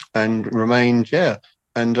 and remained, yeah.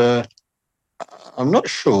 And I'm not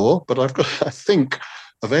sure, but I think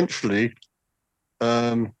eventually.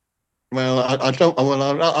 Well, I don't.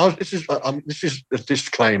 Well, this is a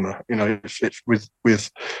disclaimer.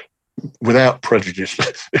 It's without prejudice.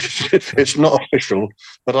 It's not official,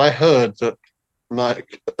 but I heard that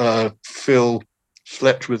Mike Phil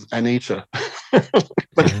slept with Anita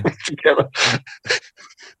Hmm. together,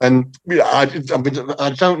 and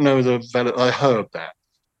I don't know the valid. I heard that,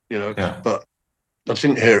 Yeah. but I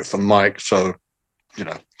didn't hear it from Mike. So you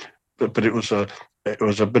know, but it was a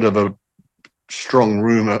bit of a strong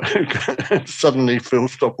rumor. Suddenly, Phil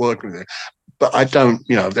stopped working there, but I don't.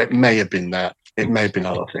 That may have been that. It may have been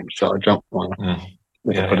other things. So I don't want to. Mm.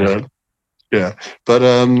 Yeah, Yeah, but yeah. yeah, but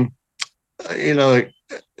you know,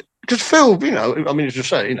 because Phil, I mean, as you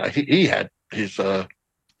say, he had his,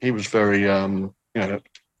 he was very,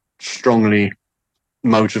 strongly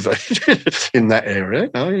motivated in that area.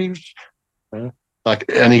 He was, Like,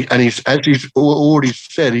 he's as he's already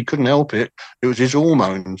said, he couldn't help it. It was his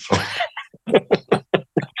hormones,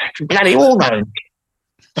 bloody hormones.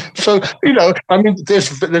 So I mean,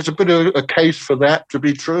 there's a bit of a case for that to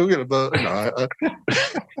be true, but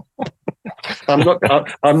I'm not.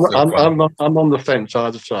 I'm on the fence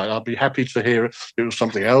either side. I'll be happy to hear it was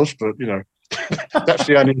something else, but that's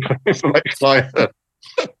the only information I heard.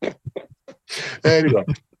 Anyway,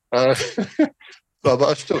 but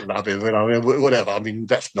I still love him. Whatever. I mean,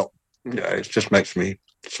 that's not. It just makes me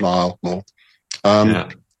smile more. Yeah.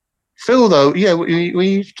 Phil, though, yeah, we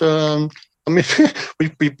used to. I mean,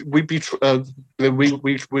 we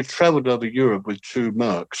travelled over Europe with two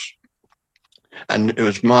Mercs, and it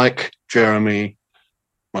was Mike, Jeremy,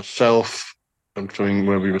 myself, I'm showing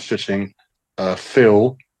where we were sitting,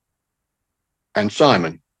 Phil, and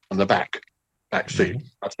Simon on the back seat.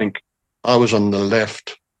 I think I was on the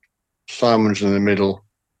left, Simon was in the middle,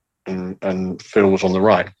 and Phil was on the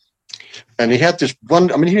right. And he had this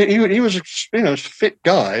one. I mean, he was a fit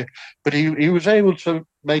guy, but he was able to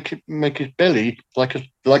make his belly like a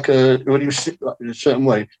when he was sitting in a certain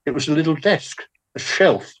way. It was a little desk, a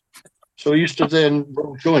shelf. So he used to then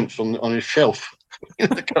roll joints on his shelf in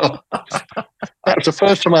the car. That was the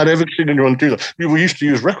first time I'd ever seen anyone do that. We used to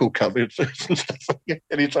use record cupboards in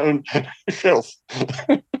its own shelf.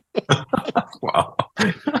 Wow.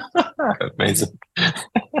 Amazing.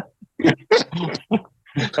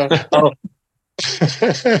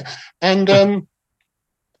 And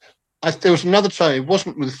there was another time. It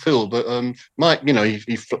wasn't with Phil, but Mike.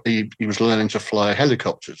 He was learning to fly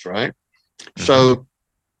helicopters, right? Mm-hmm. So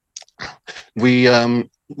we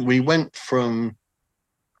went from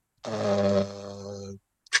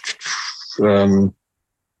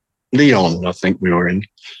Lyon, I think we were in,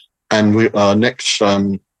 and our next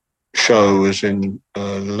show was in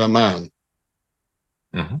Le Mans.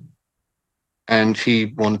 Mm-hmm. And he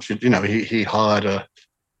wanted, he hired a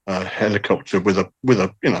helicopter with a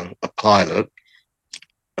pilot,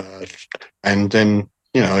 and then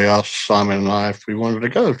he asked Simon and I if we wanted to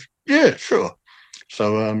go. Yeah, sure.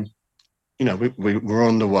 So we were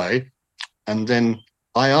on the way, and then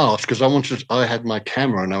I asked because I had my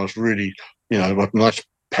camera and I was really with nice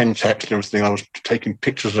Pentax and everything. I was taking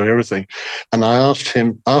pictures of everything, and I asked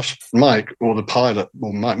Mike or the pilot.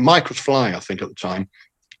 Well, Mike was flying, I think, at the time.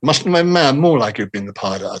 Must have been more like he'd been the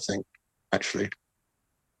pilot, I think, actually.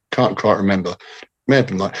 Can't quite remember. May have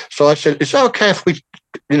been like. So I said, is it okay if we,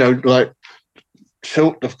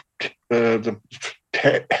 tilt the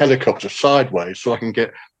helicopter sideways so I can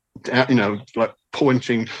get, like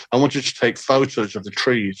pointing. I wanted to take photos of the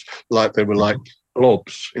trees like they were like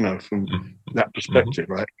blobs, from that perspective,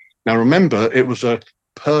 right? Now, remember, it was a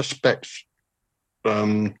perspex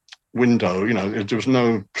window, there was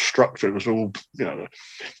no structure. It was all, it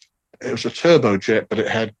was a turbojet, but it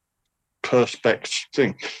had perspex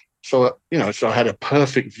thing. So, so I had a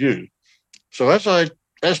perfect view. So as the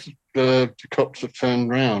helicopter turned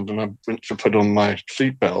around and I went to put on my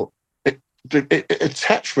seatbelt, the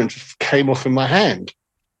attachment came off in my hand.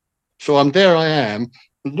 So I am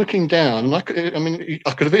looking down, and I could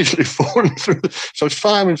have easily fallen through. So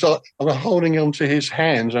Simon's I'm holding on to his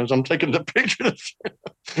hands as I'm taking the pictures.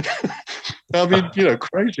 I mean,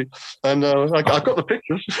 crazy. And I got the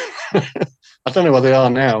pictures. I don't know where they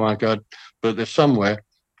are now, my God, but they're somewhere.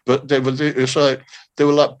 But they were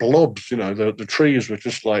like blobs, the trees were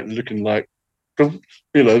just like looking like,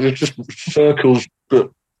 they're just circles,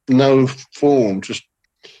 but no form. Just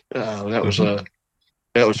that was a.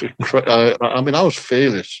 I was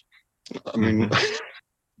fearless. I mean,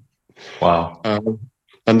 wow.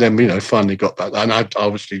 And then finally got back, and I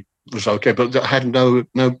obviously was okay, but I had no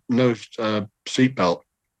seatbelt.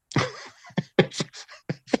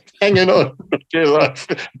 Hanging on, dear life,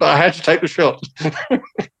 but I had to take the shot.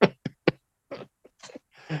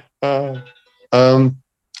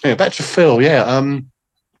 Back to Phil. Yeah.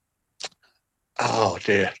 Oh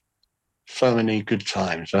dear, so many good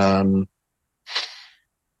times.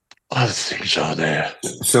 Other things are there.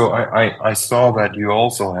 So I saw that you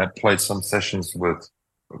also had played some sessions with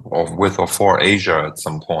or for Asia at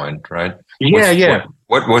some point, right? Yeah.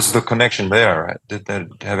 What was the connection there? Did that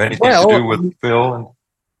have anything to do with Phil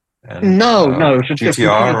and no,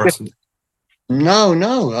 GTR or something?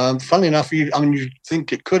 No. Funny enough, you'd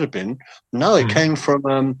think it could have been. No, it came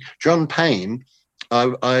from John Payne.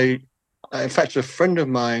 In fact, a friend of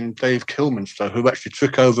mine, Dave Kilminster, who actually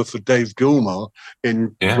took over for Dave Gilmore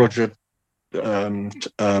in Roger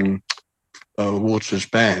Waters'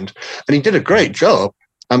 band, and he did a great job.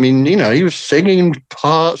 I mean, he was singing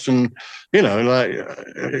parts, and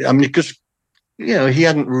because he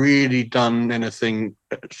hadn't really done anything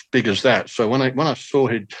as big as that. So when I saw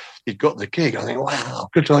he'd got the gig, I think, wow,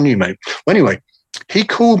 good on you, mate. Well, anyway, he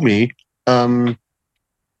called me, in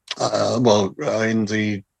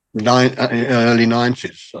the early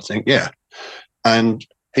 90s, I think, yeah. And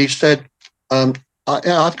he said,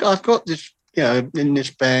 I've got this, in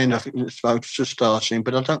this band, I think it's just starting,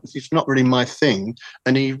 but it's not really my thing.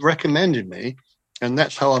 And he recommended me, and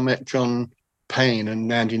that's how I met John Payne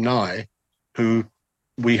and Andy Nye, who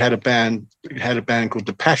we had a band called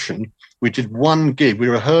The Passion. We did one gig. We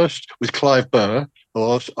rehearsed with Clive Burr,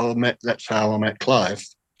 that's how I met Clive,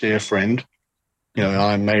 dear friend.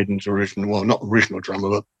 Iron Maiden's original, well, not original drummer,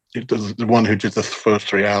 but the one who did the first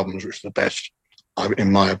 3 albums, which is the best,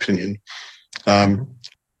 in my opinion. And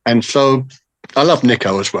so I love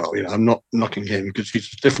Nico as well. I'm not knocking him because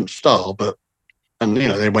he's a different style, and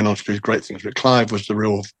they went on to do great things. But Clive was the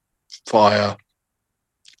real fire.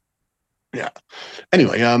 Yeah.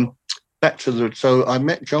 Anyway, so I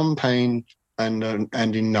met John Payne and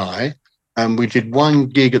Andy Nye, and we did one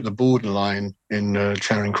gig at the Borderline in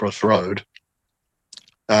Charing Cross Road.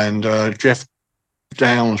 And Jeff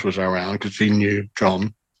Downes was around because he knew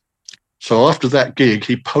John. So after that gig,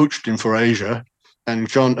 he poached him for Asia, and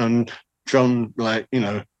John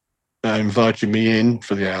invited me in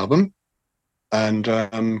for the album. And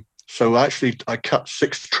so actually I cut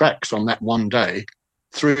 6 tracks on that one day.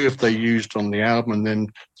 3 of they used on the album, and then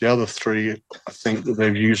the other 3 I think that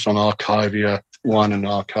they've used on Archivia 1 and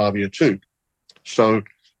Archivia 2. So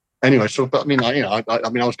anyway, but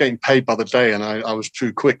I was getting paid by the day, and I was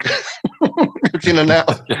too quick. In and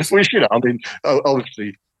out. Yes. Which,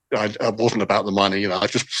 obviously I wasn't about the money. I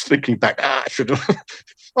was just thinking back, I should have.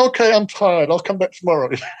 Okay, I'm tired. I'll come back tomorrow.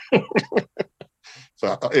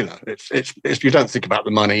 So it's you don't think about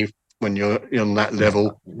the money when you're on that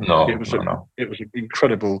level. No, it was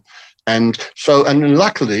incredible, and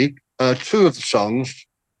luckily 2 of the songs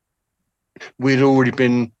we'd already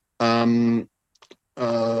been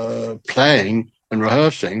playing and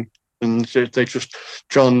rehearsing, and they just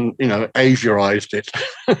John Asiaized it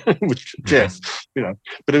with Jeff,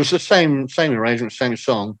 but it was the same arrangement, same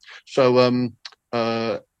song. So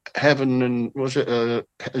Heaven and is it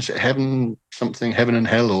Heaven something, Heaven and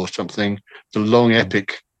Hell or something, the long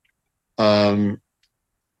epic.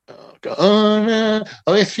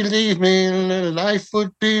 If you leave me, life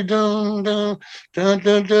would be done. That's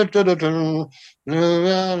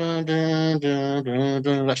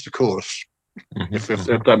the chorus. If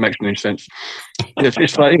that makes any sense.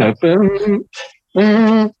 It's like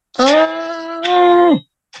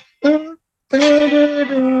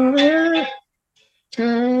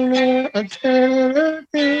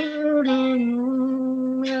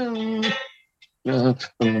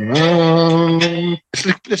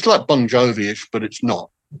it's like Bon Jovi-ish, but it's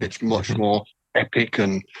not. It's much more epic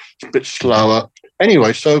and it's a bit slower.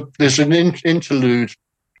 Anyway, so there's an interlude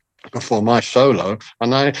before my solo,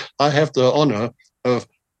 and I have the honour of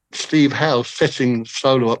Steve Howe setting the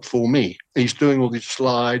solo up for me. He's doing all these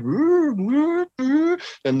slide, and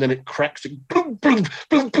then it cracks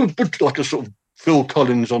like a sort of Phil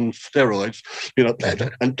Collins on steroids, and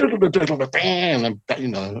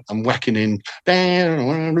I'm whacking in. I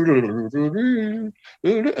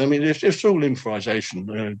mean, it's all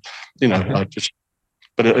improvisation, I just,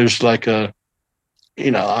 but it was like I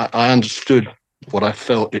understood what I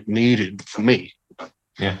felt it needed for me.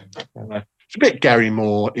 Yeah. It's a bit Gary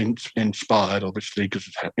Moore inspired, obviously,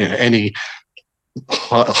 because any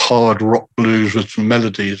hard rock blues with some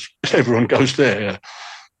melodies, everyone goes there. Yeah.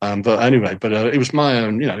 But anyway, it was my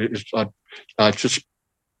own, it was, I just,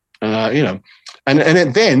 and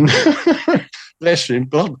then, bless him,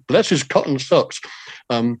 bless his cotton socks.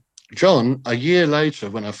 John, a year later,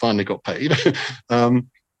 when I finally got paid,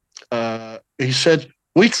 he said,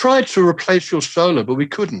 we tried to replace your solo, but we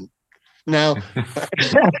couldn't. Now,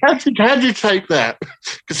 how did you take that?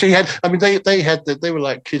 Because they were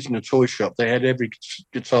like kids in a toy shop. They had every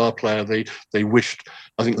guitar player. They wished,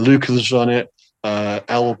 I think Luca was on it,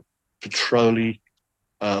 Al Petroli,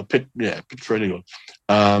 Petroli,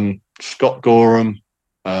 Scott Gorham,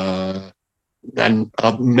 and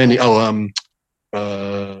many.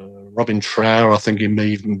 Robin Trower, I think he may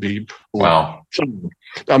even be. Wow.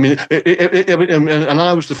 I mean, and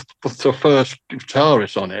I was the first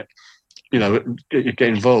guitarist on it. Get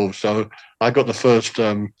involved. So I got the first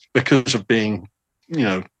because of being,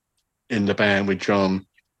 in the band with John.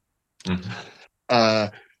 Mm-hmm.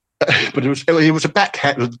 But it was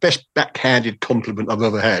the best backhanded compliment I've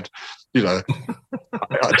ever had. They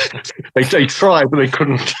tried, but they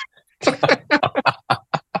couldn't.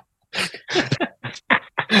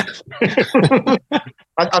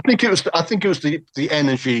 I think it was. I think it was the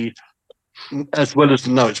energy as well as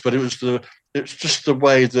the notes, but it's just the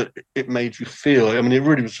way that it made you feel. I mean, it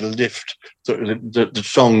really was a lift. The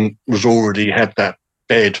song was already had that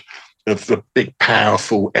bed of the big,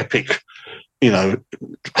 powerful, epic,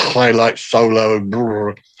 highlight solo.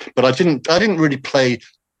 But I didn't really play.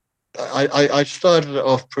 I started it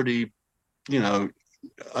off pretty.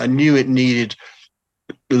 I knew it needed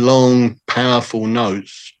long, powerful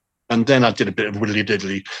notes. And then I did a bit of widdly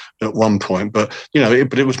diddly at one point, but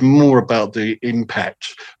it was more about the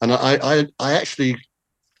impact. And I actually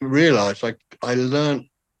realized I learned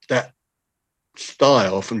that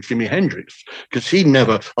style from Jimi Hendrix, because he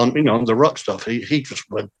never on the rock stuff he just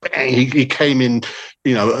went bang. He came in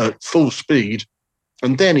at full speed,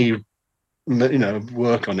 and then he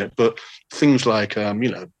work on it. But things like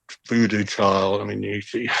Voodoo Child, I mean,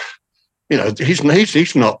 he's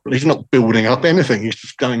not building up anything. He's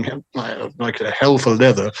just going like a hell for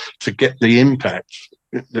leather to get the impact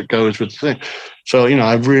that goes with the thing. So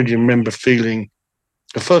I really remember feeling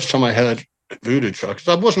the first time I heard Voodoo Child, because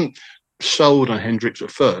I wasn't sold on Hendrix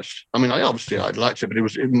at first. I mean, I liked it, but it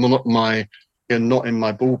was not not in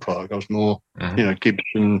my ballpark. I was more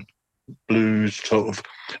Gibson blues sort of,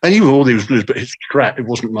 and even all these blues, but his strat, it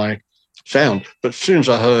wasn't my sound. But as soon as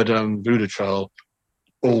I heard Voodoo Child,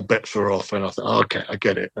 all bets were off, and I thought, oh, okay, I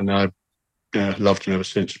get it, and I loved him ever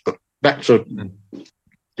since. But back to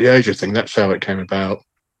the Asia thing, that's how it came about.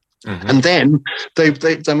 And then they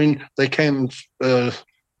came. So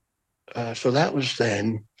that was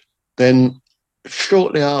then. Then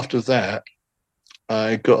shortly after that,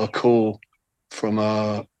 I got a call from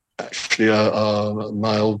my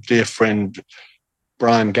old dear friend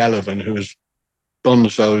Brian Gallivan, who was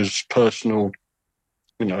Bonzo's personal,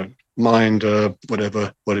 mind,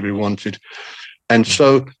 whatever he wanted. And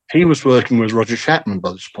so he was working with Roger Chapman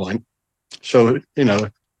by this point. So,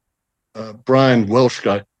 Brian, Welsh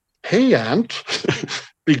guy, hey, Ant,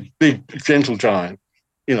 big, gentle giant,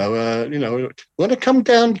 want to come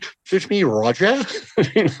down with me, Roger?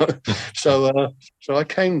 So I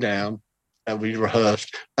came down and we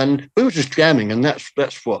rehearsed and we were just jamming. And that's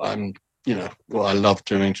what what I love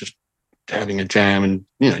doing, just having a jam, and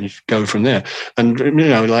you just go from there. And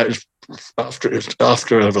like after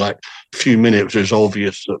like a few minutes, it was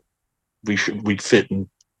obvious that we'd fit, and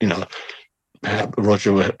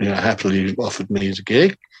Roger happily offered me as a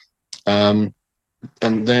gig, and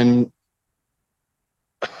then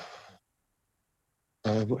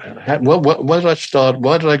where did I start?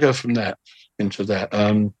 Why did I go from that into that?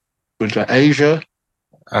 Was that Asia?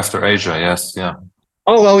 After Asia, yes, yeah.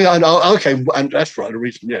 Oh, well, yeah, okay, and that's right. The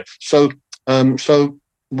reason, yeah. So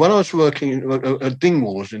when I was working at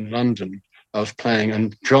Dingwalls in London, I was playing,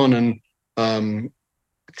 and John and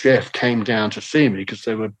Jeff came down to see me because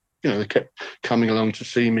they were, they kept coming along to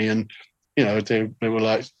see me, and they were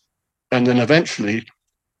like, and then eventually,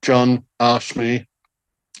 John asked me,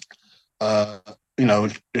 if he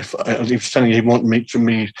was telling he wanted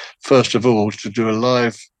me first of all to do a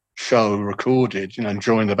live show recorded, and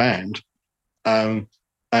join the band.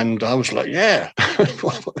 And I was like, yeah,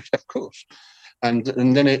 of course. And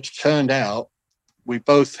then it turned out we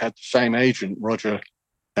both had the same agent, Roger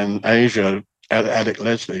and Asia, Alec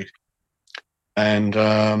Leslie.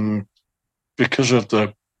 And because of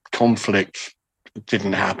the conflict, it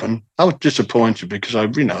didn't happen. I was disappointed because I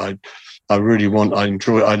enjoy. I mean,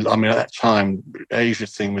 at that time, Asia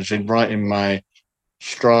thing was right in my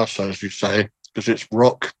strasse, as you say, because it's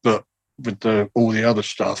rock, but with all the other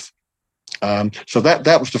stuff. So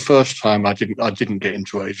that was the first time I didn't get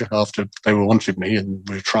into Asia after they wanted me and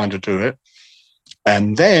we were trying to do it.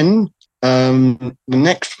 And then the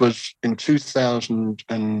next was in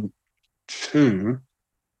 2002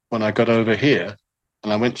 when I got over here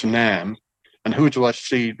and I went to NAMM. And who do I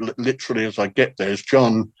see literally as I get there is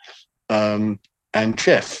John and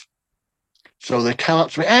Jeff. So they come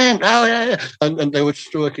up to me, and oh yeah, and they were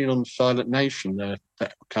just working on Silent Nation, that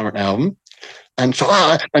current album. And so,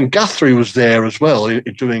 and Guthrie was there as well,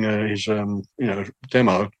 doing his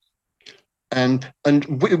demo, and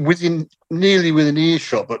nearly within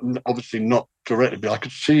earshot, but obviously not directly. But I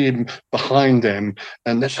could see him behind them,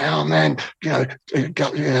 and they say, "Oh man,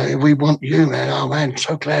 we want you, man. Oh man,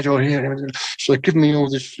 so glad you're here." So they give me all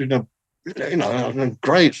this,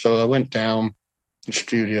 great. So I went down the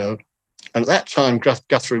studio, and at that time,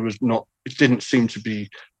 Guthrie was not. It didn't seem to be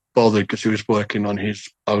bothered because he was working on his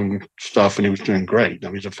own stuff and he was doing great. I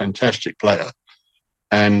mean, he's a fantastic player.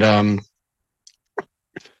 And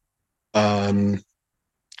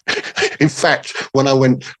in fact, when I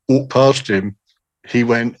walked past him, he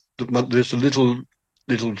went, there's a little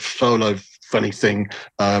solo funny thing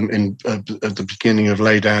at the beginning of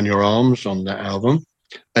 "Lay Down Your Arms" on that album.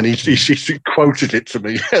 And he quoted it to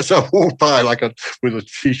me as I walked by, with a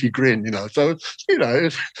cheeky grin, So,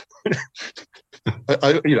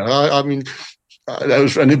 I mean,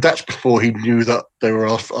 and that's before he knew that they were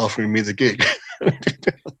offering me the gig.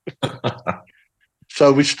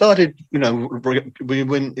 So we started, we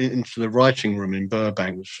went into the writing room in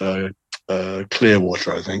Burbank,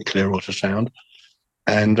 Clearwater, I think, Clearwater Sound.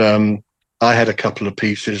 And I had a couple of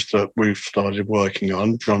pieces that we've started working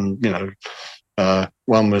on. John,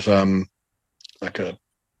 one was like a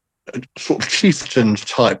sort of chieftain's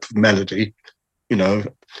type melody,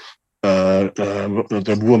 the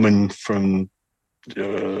woman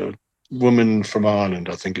from Ireland,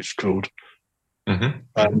 I think it's called.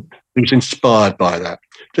 Mm-hmm. It was inspired by that.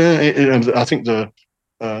 I think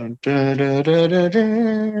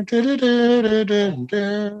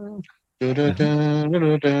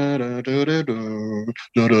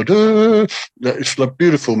it's a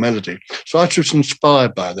beautiful melody. So I was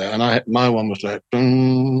inspired by that, and my one was like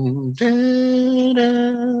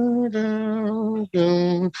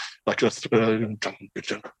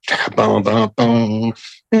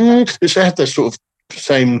it's had that sort of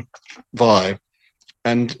same vibe.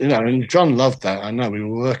 And and John loved that. I know we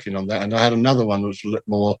were working on that, and I had another one that was a little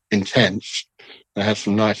more intense. I had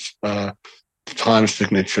some nice time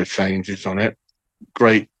signature changes on it.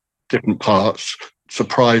 Great different parts,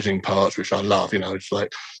 surprising parts, which I love. It's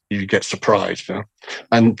like you get surprised.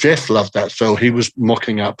 And Jeff loved that, so he was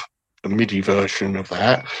mocking up a MIDI version of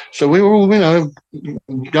that. So we were all,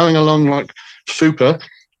 going along like super.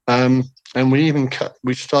 And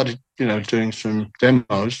we started, doing some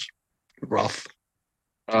demos, rough.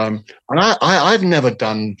 And I've never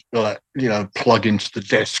done plug into the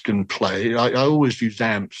desk and play. I always use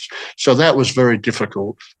amps, so that was very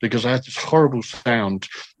difficult because I had this horrible sound,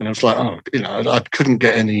 and I was like, I couldn't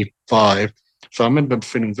get any vibe. So I remember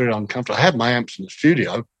feeling very uncomfortable. I had my amps in the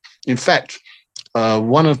studio. In fact,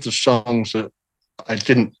 one of the songs that I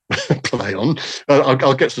didn't play on,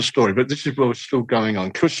 I'll get to the story, but this is what was still going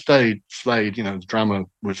on. Chris Slade, the drummer,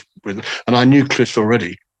 was with, and I knew Chris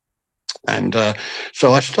already. And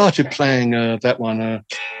so I started playing that one.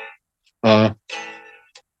 And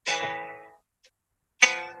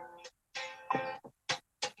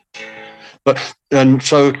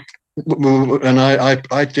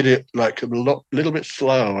I did it like little bit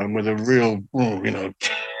slow and with a real,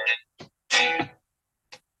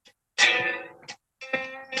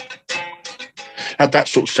 had that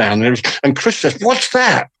sort of sound. And Chris says, "What's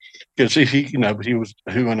that?" Because he was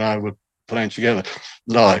who and I were playing together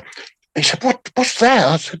live. He said, "What's that?"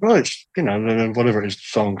 I said, "Well, it's whatever it is, the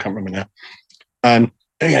song, can't remember now." And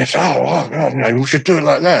he goes, we should do it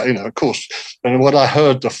like that, of course. And when I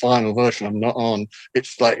heard the final version, I'm not on.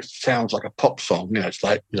 It's like it sounds like a pop song, It's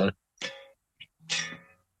like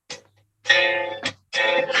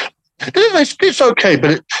it's okay,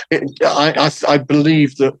 but I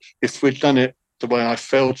believe that if we'd done it the way I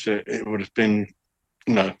felt it, it would have been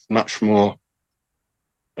much more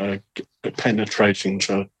penetrating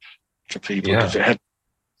to people because it had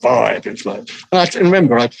vibe. It's like, and I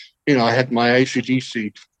remember I had my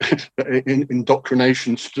AC/DC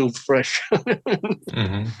indoctrination still fresh.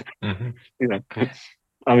 Mm-hmm. Mm-hmm.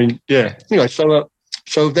 I mean, yeah. Anyway,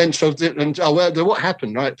 what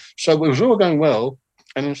happened, right? So it was all going well,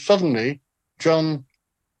 and then suddenly, John,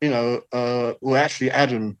 actually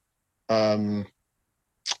Adam, the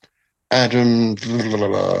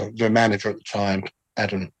manager at the time,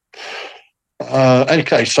 Adam.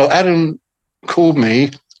 Okay, so Adam called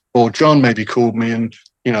me, or John maybe called me and,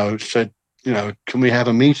 said, can we have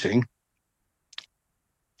a meeting?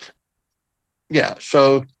 Yeah,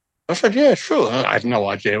 so I said, yeah, sure. I had no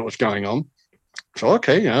idea what was going on. So,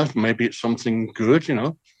 okay, maybe it's something good,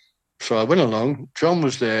 So I went along. John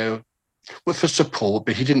was there for support,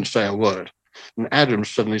 but he didn't say a word. And Adam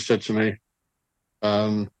suddenly said to me,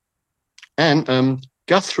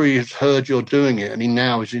 Guthrie has heard you're doing it and he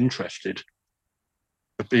now is interested.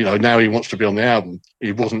 Now he wants to be on the album.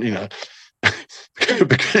 He wasn't,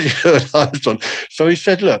 because he heard I was on. So he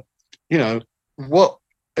said, look, what,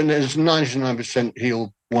 and there's 99%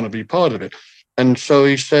 he'll want to be part of it. And so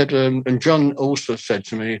he said, and John also said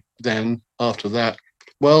to me then after that,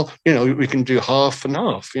 well, we can do half and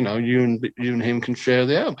half, you and him can share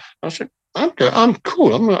the album. I said, I'm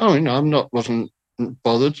cool. Wasn't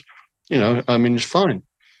bothered, it's fine.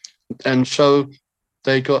 And so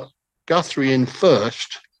they got Guthrie in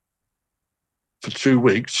first for 2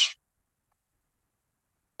 weeks.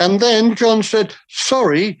 And then John said,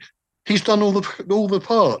 sorry, he's done all the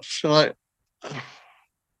parts.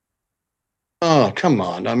 Oh, come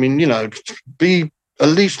on. I mean, be at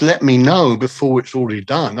least let me know before it's already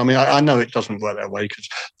done. I mean, I know it doesn't work that way because,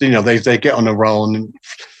 they get on a roll. And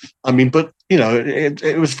I mean, but,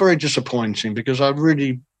 it was very disappointing because I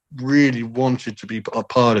really, really wanted to be a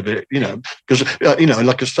part of it, because,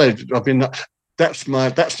 like I said, that's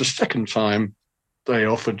the second time they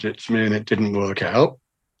offered it to me and it didn't work out.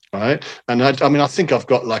 Right. And I mean, I think I've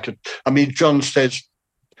got John says,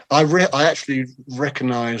 I actually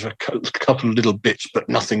recognise a couple of little bits, but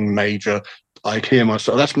nothing major. I hear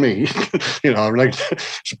myself. That's me,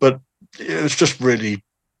 but it was just really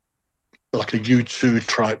like a U2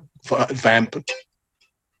 type vamp,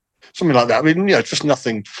 something like that. I mean, just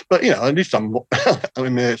nothing. But at least I'm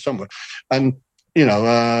there somewhere. And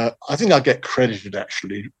I think I get credited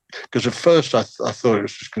actually because at first I thought it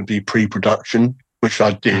was just going to be pre-production, which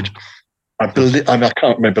I did. I believe. I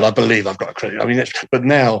can't remember, but I believe I've got a credit. I mean, but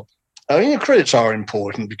now, credits are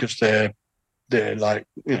important because they're like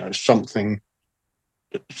something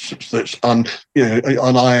that's on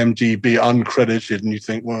IMDb uncredited, and you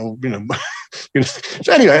think, well,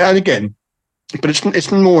 So anyway, and again, but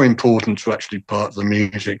it's more important to actually part of the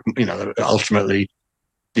music. Ultimately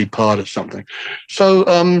be part of something. So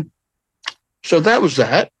so that was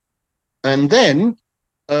that, and then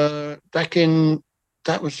back in.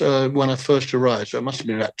 That was when I first arrived, so it must have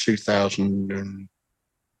been about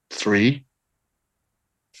 2003,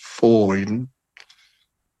 4 even.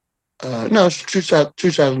 No, it's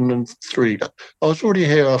 2003. I was already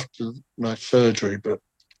here after my surgery, but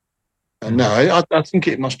no, I think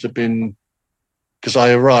it must have been because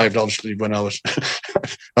I arrived obviously when I was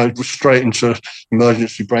I was straight into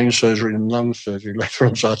emergency brain surgery and lung surgery later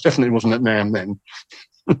on, so I definitely wasn't at NAM then.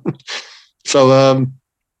 So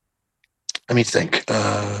let me think.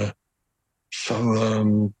 That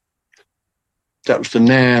was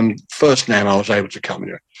the first NAM I was able to come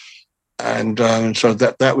here, and so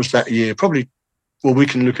that was that year. Probably, well, we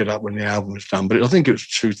can look it up when the album was done, but I think it was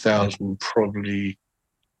 2000, probably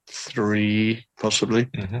 3, possibly,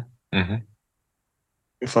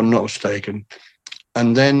 if I'm not mistaken.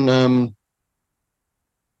 And then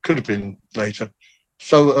could have been later.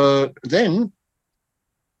 So then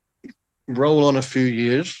roll on a few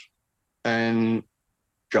years, and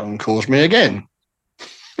John calls me again.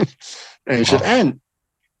 And he said, Ant,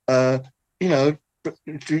 he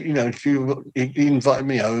invited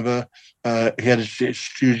me over. He had a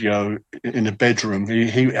studio in a bedroom.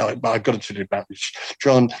 I got to tell you about this.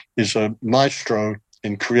 John is a maestro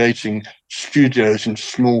in creating studios in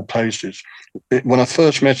small places. When I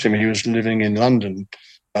first met him, he was living in London,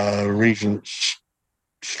 Regent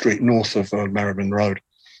Street, north of Marylebone Road.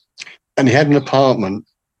 And he had an apartment,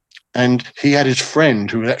 and he had his friend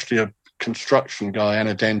who was actually a construction guy and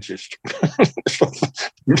a dentist.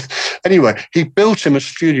 Anyway, he built him a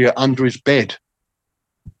studio under his bed.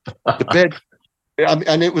 The bed,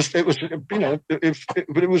 and it was like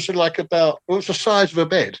it was the size of a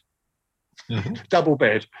bed, double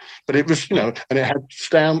bed, but it was and it had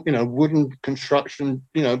wooden construction,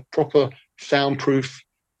 proper soundproof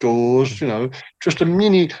doors, just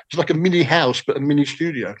it's like a mini house, but a mini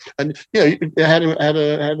studio. And it had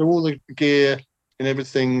all the gear and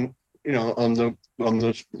everything, on the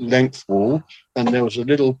length wall, and there was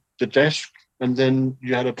the desk, and then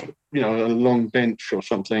you had a long bench or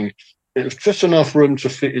something. It was just enough room to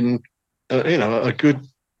fit in, a good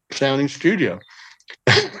sounding studio.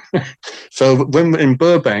 So when in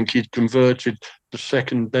Burbank, he'd converted the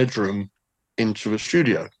second bedroom into a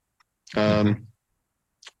studio.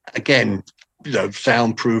 Again,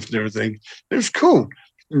 soundproof and everything. It was cool.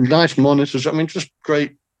 Nice monitors. I mean, just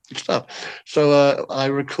great stuff. So I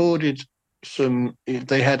recorded some.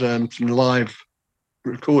 They had some live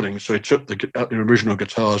recordings. So he took the original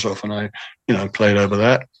guitars off, and I, played over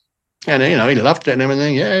that. And he loved it and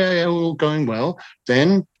everything. Yeah, all going well.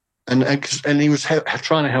 Then, and he was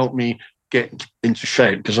trying to help me get into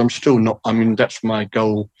shape because I'm still not. I mean, that's my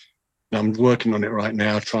goal. I'm working on it right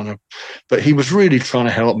now, but he was really trying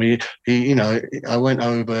to help me. I went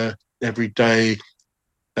over every day,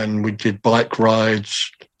 and we did bike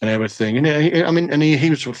rides and everything. And he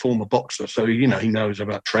was a former boxer, so he knows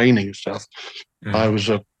about training and stuff. I was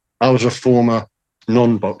a former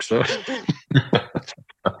non-boxer,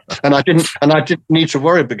 and I didn't need to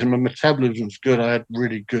worry because my metabolism's good. I had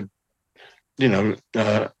really good,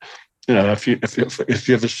 if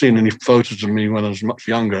you ever seen any photos of me when I was much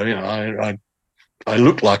younger, I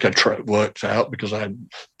looked like I worked out because I had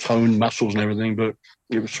toned muscles and everything, but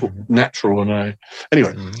it was sort of natural. And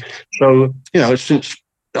so since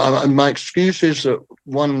my excuse is that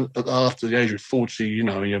after the age of 40,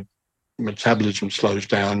 metabolism slows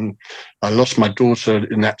down. I lost my daughter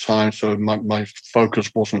in that time, so my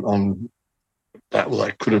focus wasn't on that what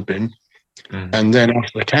I could have been. Mm. And then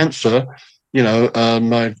after the cancer,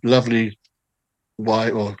 my lovely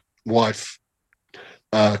wife,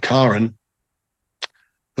 Karen,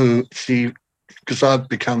 who because I've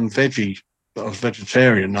become I was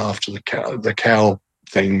vegetarian after the cow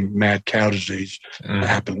thing, mad cow disease that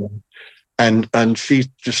happened, and she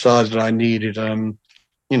decided I needed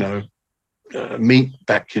meat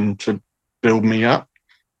back in to build me up.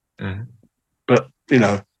 Mm. But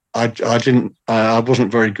I didn't. I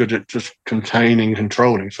wasn't very good at just containing and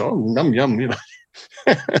controlling. So yum yum.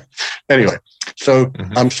 Anyway, so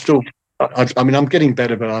Mm-hmm. I'm still. I mean, I'm getting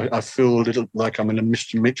better, but I feel a little like I'm in a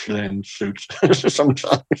Mr. Michelin suit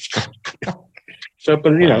sometimes. So,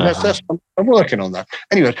 but that's I'm working on that.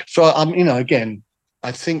 Anyway, so I'm again,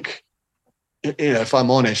 I think if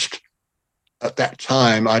I'm honest, at that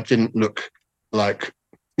time I didn't look like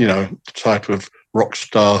the type of rock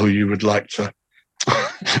star who you would like to.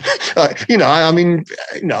 I mean,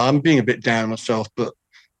 I'm being a bit down myself, but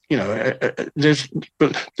if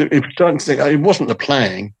don't think it wasn't the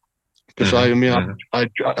playing because I mean I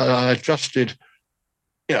adjusted.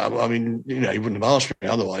 I mean, you wouldn't have asked me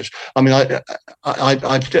otherwise. I mean,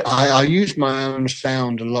 I used my own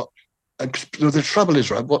sound a lot. The trouble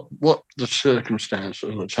is, right? What the circumstance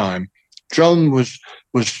at the time? John was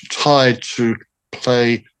tied to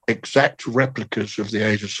play exact replicas of the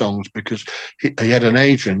Age of Songs because he had an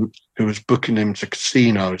agent who was booking him to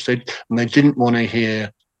casinos. And they didn't want to hear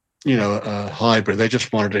a hybrid. They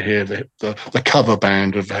just wanted to hear the cover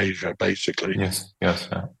band of Asia, basically. Yes, yes.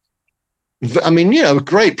 Yeah. I mean,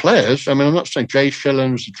 great players. I mean, I'm not saying Jay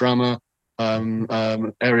Schillen's the drummer,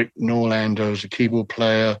 Eric Norlando's a keyboard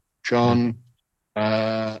player, John,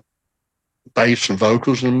 bass and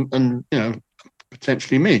vocals, and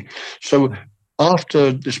potentially me. So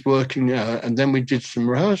after this working out, and then we did some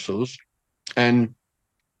rehearsals, and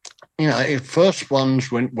first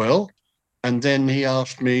ones went well, and then he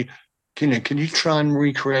asked me, can you try and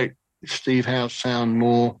recreate Steve Howe's sound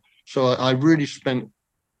more? So I really spent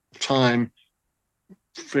time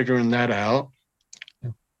figuring that out,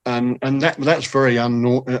 and that's very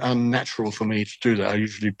unnatural for me to do that. I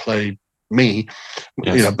usually play me,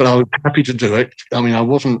 Yes. but I was happy to do it. I mean, I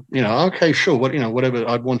wasn't, okay, sure, whatever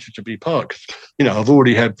I wanted to be part. 'Cause, I've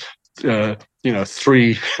already had,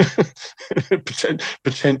 3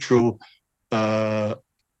 potential.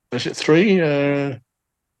 Is it 3? No,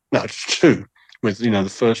 it's 2 with the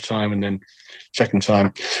first time and then second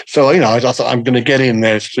time. So I thought I'm going to get in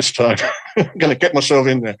there this time. I'm going to get myself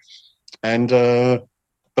in there, and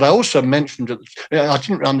but I also mentioned that I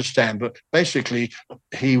didn't understand, but basically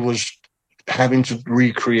he was having to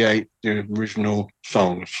recreate the original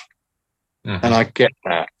songs, and I get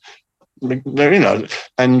that,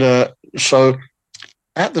 and so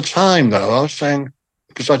at the time though I was saying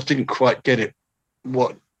because I didn't quite get it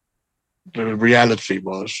what the reality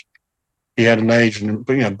was. He had an agent,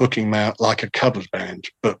 booking him out like a covers band,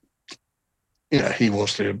 but he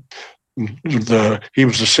was he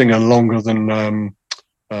was the singer longer than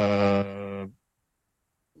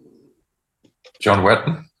John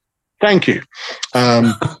Wetton. Thank you.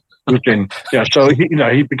 Yeah, so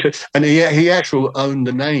he because and he actually owned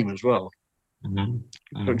the name as well.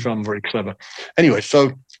 So John very clever. Anyway,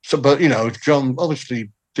 so but John obviously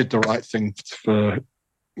did the right thing for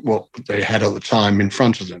what they had at the time in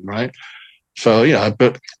front of them, right? So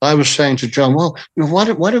but I was saying to John, well, why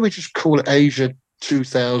don't we just call it Asia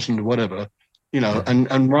 2000 or whatever,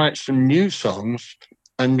 and write some new songs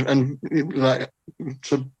and like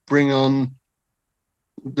to bring on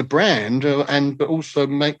the brand but also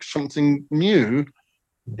make something new,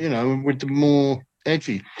 with the more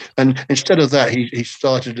edgy. And instead of that, he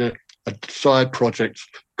started a side project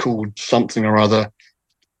called something or other.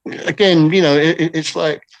 Again, it's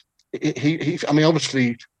like I mean,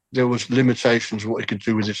 obviously there was limitations of what he could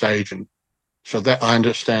do with his agent. So that I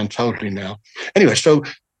understand totally now. Anyway, so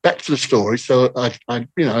back to the story. So I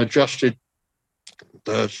adjusted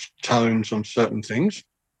the tones on certain things,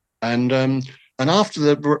 and after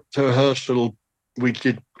the rehearsal we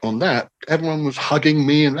did on that, everyone was hugging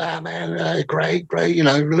me and man, great,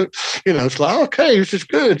 look, it's like okay, this is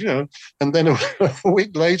good, And then a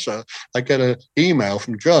week later, I get an email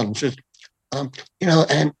from John says, and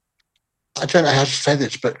I don't know how to say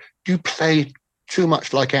this, but you play too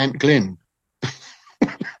much like Ant Glynne.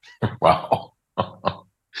 Wow.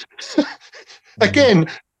 Again,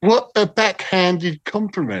 what a backhanded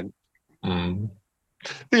compliment. But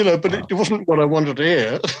it wasn't what I wanted to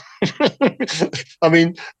hear. I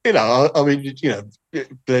mean,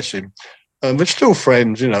 bless him. we're still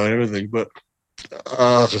friends, and everything. But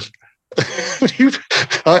uh,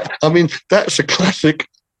 I mean, that's a classic.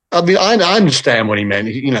 I mean, I understand what he meant.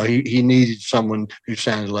 He needed someone who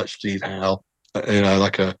sounded like Steve Howe,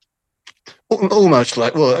 like almost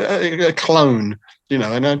like a clone,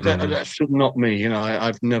 and that's not me.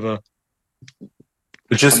 I've never.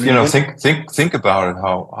 But I just, mean, think about it,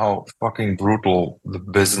 how fucking brutal the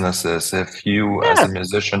business is if you as yeah, a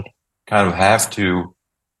musician kind of have to,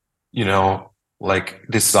 like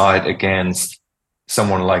decide against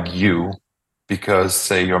someone like you because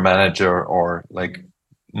say your manager or like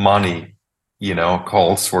money,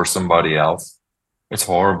 calls for somebody else. It's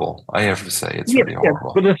horrible. I have to say it's yeah, really yeah.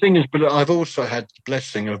 horrible. But the thing is, I've also had the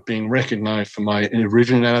blessing of being recognised for my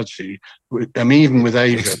originality. I mean, even with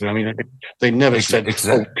Asia, Ex I mean, they never said, "Oh,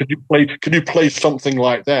 exact. could you play something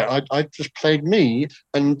like that?" I just played me,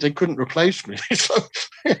 and they couldn't replace me. So,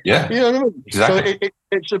 Yeah, you know what I mean? So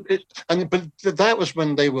exactly. but that was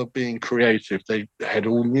when they were being creative. They had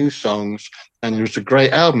all new songs, and it was a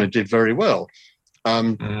great album. It did very well.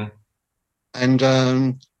 Um, Mhm. and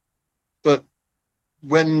but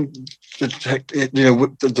when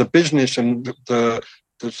the business and the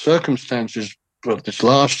circumstances of this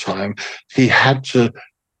last time, he had to.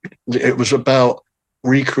 It was about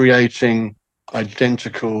recreating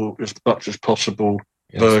identical as much as possible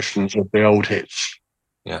Yes, versions of the old hits.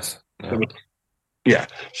 yes, yeah. Yeah,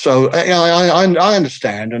 so I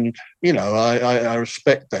understand, and I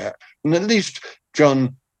respect that, and at least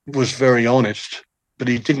John was very honest, but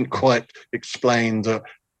he didn't quite explain that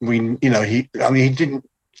he didn't.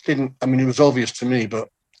 I mean, it was obvious to me, but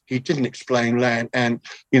he didn't explain land, and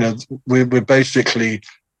we're basically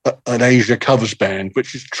an Asia covers band,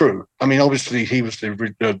 which is true. I mean, obviously he was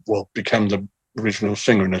became the original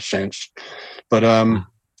singer in a sense, but Mm.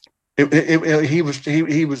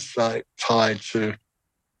 he was like tied to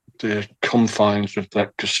the confines of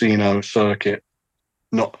that casino circuit.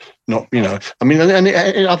 Not I mean,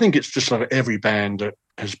 I think it's just like every band that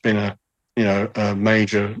has been a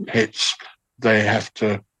major hits. They have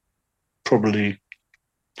to probably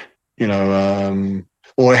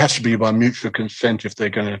or it has to be by mutual consent if they're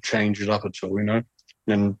going to change it up at all.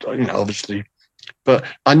 And obviously, but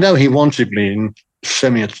I know he wanted me in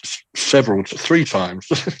three times.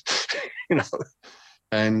 you know,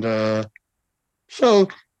 and so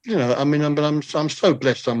I mean, I'm so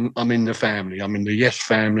blessed. I'm in the family. I'm in the Yes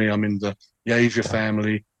family. I'm in the Asia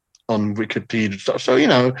family on Wikipedia stuff. So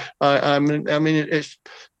I mean, it's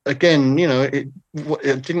again,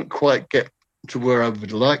 it didn't quite get to where I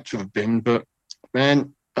would like to have been, but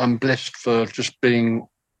man, I'm blessed for just being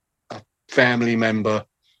a family member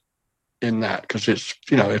in that because it's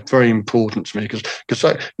very important to me because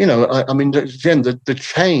I mean again the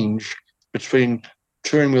change between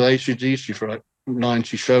touring with AC/DC for like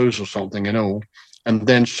 90 shows or something and all, and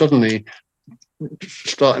then suddenly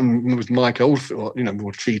starting with Mike Oldfield,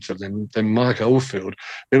 more Cheetah than Mike Oldfield,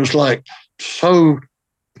 it was like so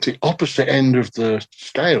the opposite end of the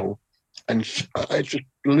scale. And it just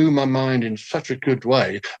blew my mind in such a good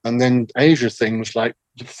way. And then Asia thing was like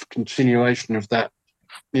the continuation of that,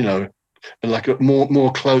 you know, like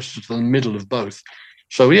more closer to the middle of both.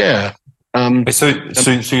 So yeah, Hey, so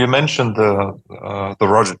you mentioned the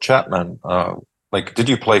Roger Chapman. Like, did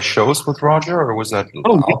you play shows with Roger, or was that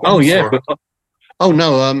oh albums, yeah, or? but oh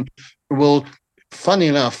no, well, funny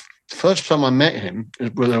enough, the first time I met him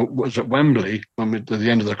was at Wembley when we did the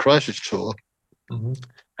end of the Crisis tour, Mhm.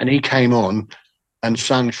 and he came on and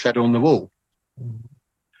sang "Shadow on the Wall." Mhm.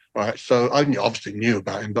 Right, so I obviously knew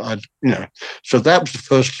about him, but so that was the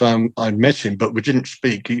first time I met him, but we didn't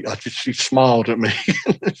speak. He smiled at me.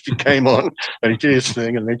 He came on and he did his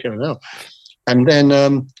thing, and then came out. And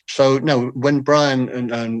then, so no, when Brian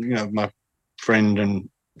and my friend and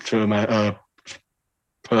to my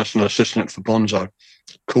personal assistant for Bonzo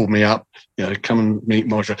called me up, come and meet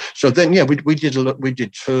Moja. So then, yeah, we did we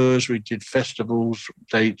did tours, we did festivals,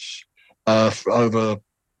 dates for over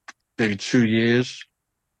maybe 2 years,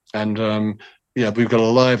 and yeah, we've got a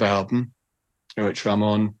live album which I'm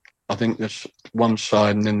on. I think there's one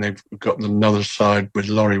side, and then they've got another side with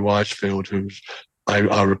Laurie Weisfield, who's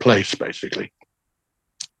I replaced basically.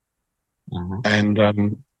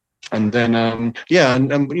 Mhm. And then yeah,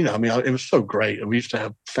 and I mean, it was so great. We used to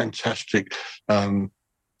have fantastic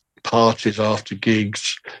parties after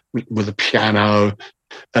gigs with a piano,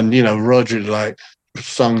 and Roger like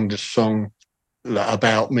sung this song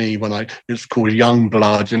about me when it's called Young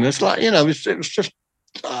Blood, and it's like it was just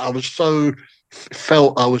I was so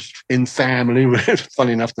felt I was in family with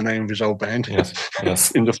funny enough the name of his old band Yes,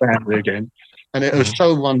 yes. in the family again, and it was Mhm.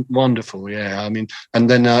 so wonderful. Yeah, I mean, and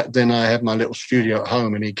then I had my little studio at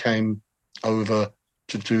home, and he came over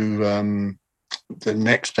to do the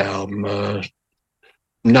next album,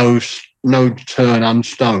 No Turn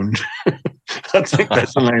Unstoned. I think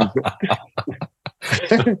that's the name of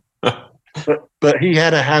it. but he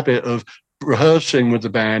had a habit of rehearsing with the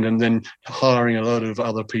band and then hiring a lot of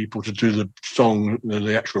other people to do the song,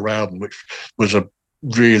 the actual album, which was a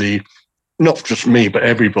really, not just me, but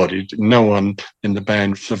everybody. No one in the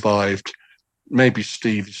band survived. Maybe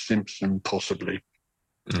Steve Simpson, possibly.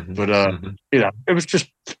 But it was just,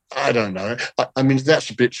 I don't know. I mean, that's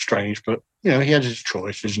a bit strange, but he had his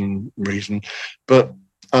choices and reason. But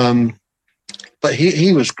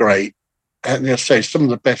he was great. And I say some of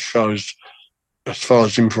the best shows as far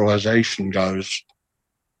as improvisation goes,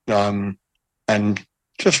 and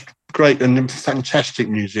just great and fantastic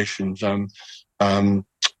musicians.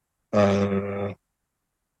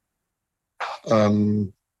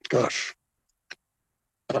 Gosh.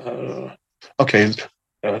 Okay.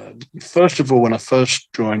 First of all, when I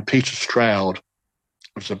first joined, Peter Stroud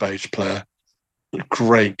was the bass player.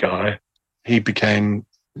 Great guy. He became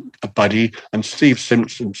a buddy, and Stevie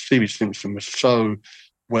Simpson was so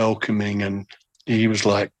welcoming, and he was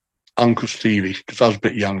like Uncle Stevie because I was a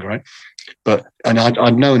bit younger, right? But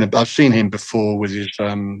I've seen him before with his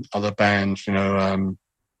other bands, with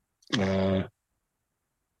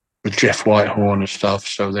Jeff Whitehorn and stuff.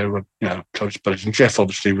 So they were, close buddies. And Jeff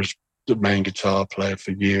obviously was the main guitar player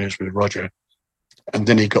for years with Roger, and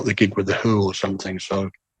then he got the gig with the Who or something. So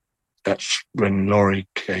that's when Laurie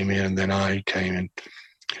came in, and then I came in,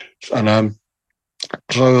 and I'm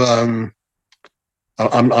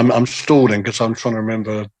stalling because I'm trying to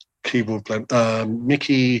remember keyboard player.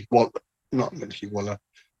 Mickey Waller, not Mickey Waller.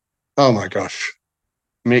 Oh my gosh,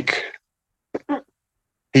 Mick.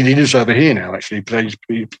 He lives over here now. Actually, but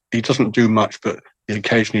he doesn't do much, but he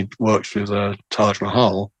occasionally works with Taj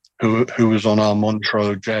Mahal, who was on our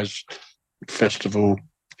Montreux Jazz Festival.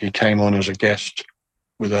 He came on as a guest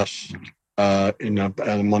with us in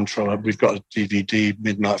Montreux. We've got a DVD,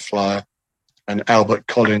 Midnight Flyer, and Albert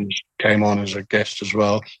Collins came on as a guest as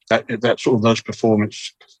well. That's all those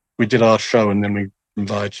performances. We did our show, and then we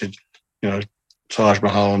invited, Taj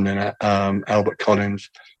Mahal and then Albert Collins.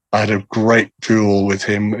 I had a great duel with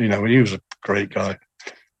him. He was a great guy.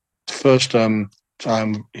 The first time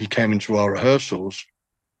he came into our rehearsals,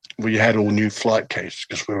 we had all new flight cases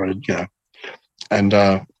because we were, and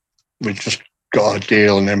we just got our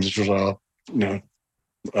deal, and then this was our,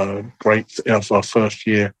 our first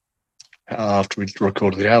year after we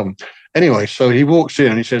recorded the album. Anyway, so he walks in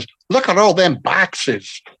and he says, "Look at all them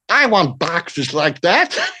boxes. I want boxes like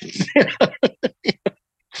that."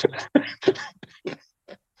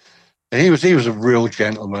 He was a real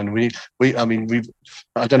gentleman. I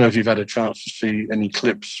don't know if you've had a chance to see any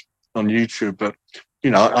clips on YouTube, but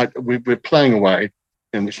we're playing away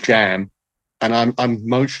in this jam, and I'm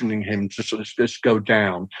motioning him to sort of just go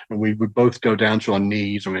down, and we would both go down to our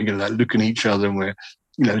knees, and we're like looking at each other, and we're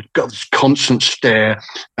got this constant stare,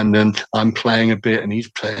 and then I'm playing a bit, and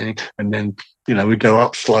he's playing, and then we go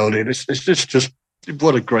up slowly. It's just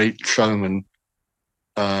what a great showman,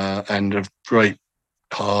 and a great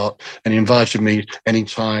heart. And he invited me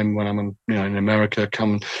anytime when I'm in America,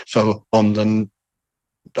 come. So when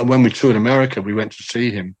we toured America, we went to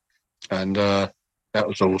see him, and that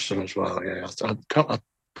was awesome as well. Yeah, I can't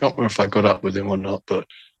remember if I got up with him or not, but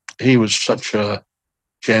he was such a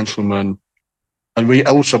gentleman. And I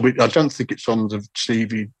don't think it's on the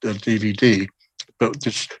DVD, but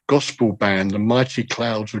this gospel band, the Mighty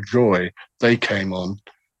Clouds of Joy, they came on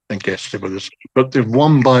and guested with us. But the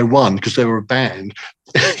one by one, because they were a band,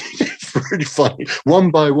 it's really funny.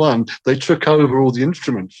 One by one, they took over all the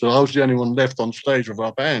instruments. So I was the only one left on stage with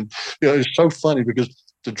our band. It's so funny because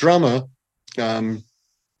the drummer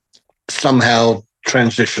somehow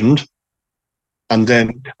transitioned. And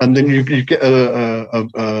then you get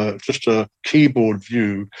just a keyboard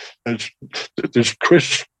view. There's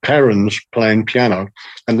Chris Perrins playing piano,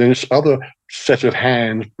 and then this other set of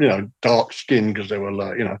hands, dark skin because they were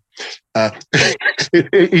like,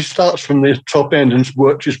 he starts from the top end and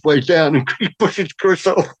works his way down, and he pushes Chris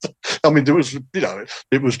off. I mean, there was,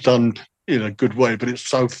 it was done in a good way, but it's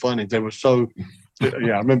so funny. They were so, I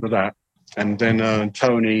remember that. And then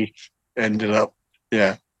Tony ended up,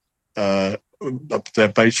 their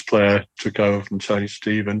bass player took over from Tony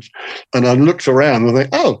Stevens, and I looked around and I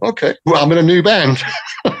think, oh, okay, well, I'm in a new band.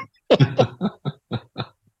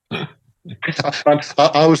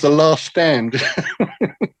 I was the last stand.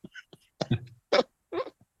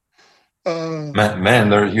 Man,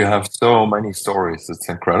 there you have so many stories. It's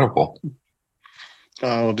incredible.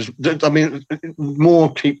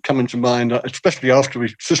 More keep coming to mind, especially after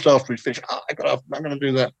we finished. I'm going to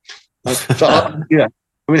do that. Yeah.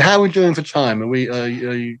 I mean, how are we doing for time? Are we?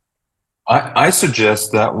 I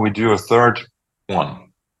suggest that we do a third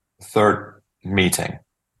meeting.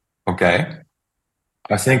 Okay.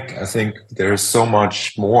 I think there's so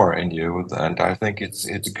much more in you, and I think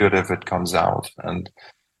it's good if it comes out. And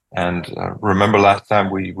remember last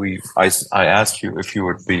time I asked you if you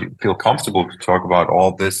would feel comfortable to talk about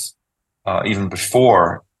all this even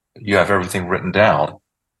before you have everything written down,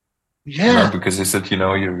 Yeah. because you said you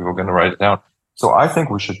were going to write it down. So I think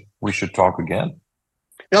we should talk again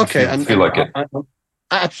if Okay. you feel like it.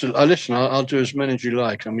 Absolutely. Listen, I'll do as many as you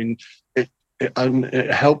like. I mean,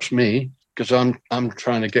 it helps me because I'm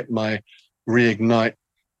trying to reignite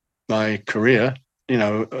my career.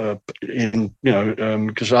 Because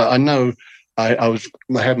I know I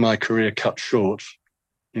had my career cut short.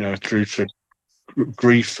 Through to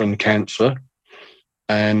grief and cancer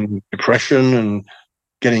and depression and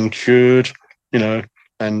getting cured. You know,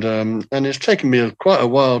 and it's taken me quite a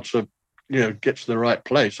while to get to the right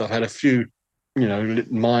place. I've had a few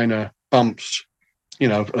minor bumps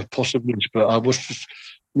of possibilities, but I was just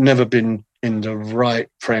never been in the right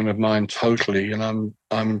frame of mind totally. And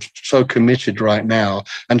I'm so committed right now.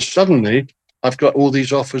 And suddenly I've got all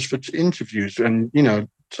these offers for interviews, and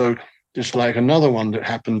so it's like another one that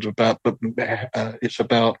happened about, but it's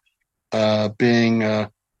about being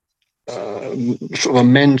sort of a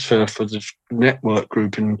mentor for this network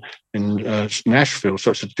group in Nashville.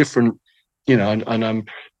 So it's a different, and I'm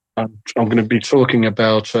going to be talking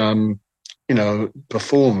about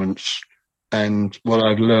performance and what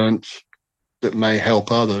I've learned that may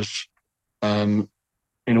help others in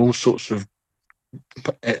all sorts of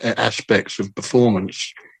aspects of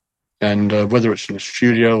performance, and whether it's in the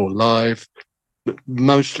studio or live, but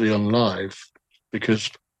mostly on live,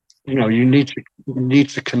 because you need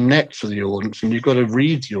to connect to the audience, and you've got to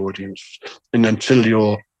read the audience, and until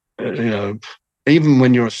you're even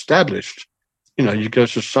when you're established, you go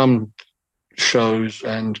to some shows,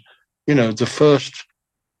 and the first,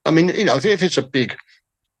 I mean, if it's a big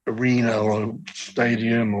arena or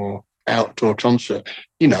stadium or outdoor concert,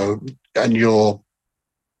 and you're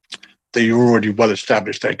already well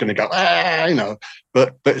established, they're going to go,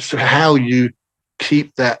 but it's how you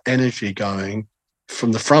keep that energy going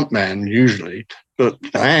from the front man usually. But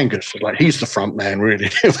Angus, like, he's the front man, really,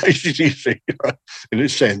 in a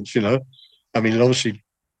sense. I mean, obviously,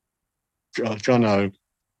 Jono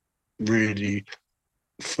really,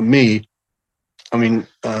 for me, I mean,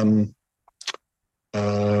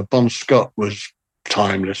 Bon Scott was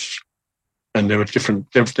timeless, and there were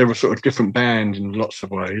different. There were sort of different bands in lots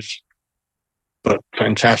of ways, but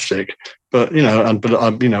fantastic. But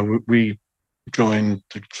we joined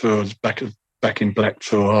the tours back in Black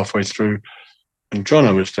Tour halfway through, and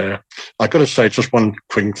Jono was there. I got to say just one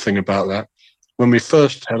quick thing about that. When we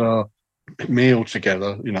first had our meal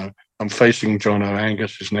together, I'm facing Jono,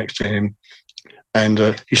 Angus is next to him,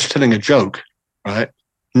 and he's telling a joke, right?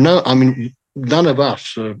 No, I mean, none of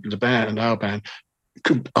us, the band, our band,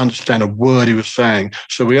 could understand a word he was saying.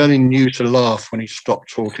 So we only knew to laugh when he stopped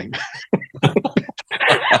talking.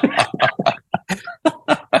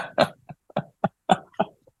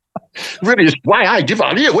 Really, is why I give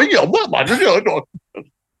on you.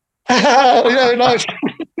 Nice.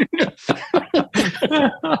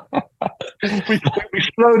 we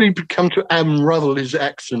slowly come to unravel his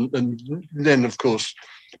accent, and then, of course,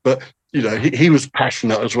 but he was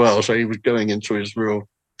passionate as well, so he was going into his real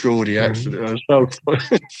Geordie accent. It was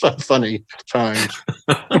so funny times.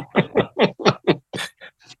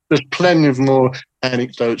 There's plenty of more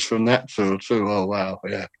anecdotes from that tour too. Oh wow,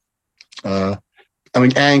 yeah. I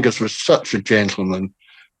mean, Angus was such a gentleman.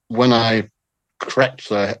 When I cracked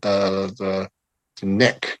the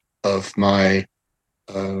neck of my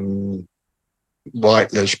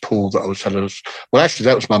white Les Paul that I was having, well, actually,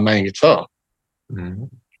 that was my main guitar. Mm-hmm.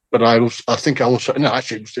 But I think I also, no,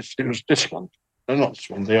 actually, it was this one. No, not this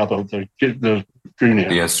one, the other, the junior.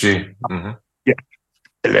 The SG. Mm-hmm. Yeah,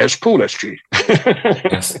 Les Paul SG.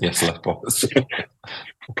 Yes, Les Paul SG.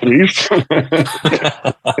 Please.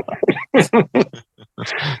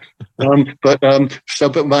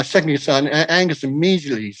 But my second guitar, Angus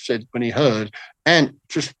immediately said when he heard, and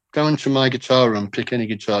just go into my guitar room, pick any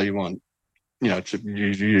guitar you want, to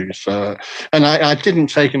use. And I didn't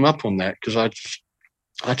take him up on that because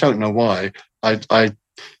I don't know why. I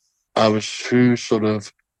was too sort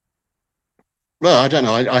of, well, I don't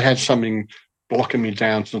know. I had something blocking me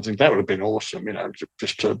down, something that would have been awesome,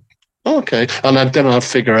 just to. Okay, and then I'd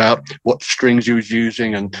figure out what strings he was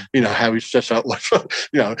using, and how he set up.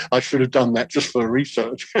 I should have done that just for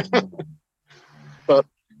research, but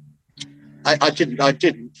I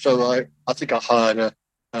didn't. So I think I hired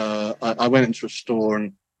I went into a store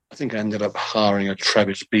and I think I ended up hiring a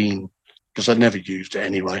Travis Bean because I never used it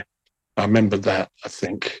anyway. I remember that, I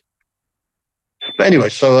think. But anyway,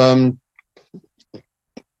 so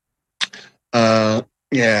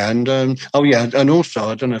yeah, and oh yeah, and also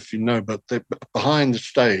I don't know if you know, but behind the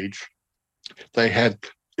stage they had,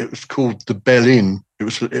 it was called the Bell Inn. It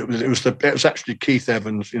was actually Keith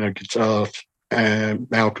Evans, guitar,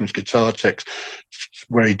 Malcolm's guitar tech,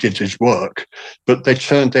 where he did his work. But they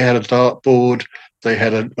had a dartboard, they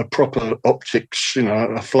had a proper optics,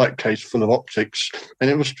 a flight case full of optics, and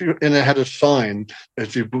it had a sign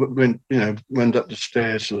as you went up the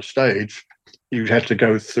stairs to the stage. You had to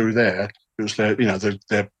go through there. It was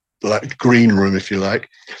their like green room, if you like,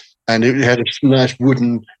 and it had a nice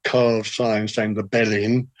wooden carved sign saying the Bell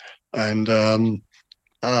Inn, and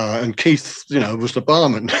Keith, was the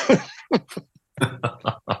barman.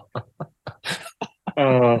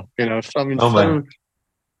 So, I mean, Oh man.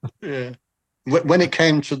 so yeah. When it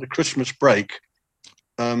came to the Christmas break,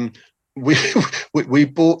 um, we we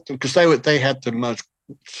bought them because they had the most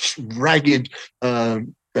ragged,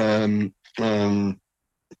 um, um, um,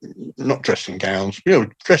 not dressing gowns,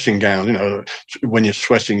 dressing gown. When you're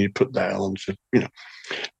sweating, you put that on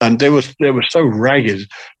and they were so ragged,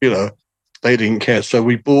 you know, they didn't care. So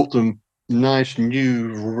we bought them nice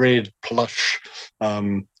new red plush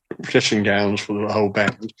dressing gowns for the whole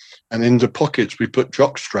band, and in the pockets we put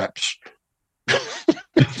jock straps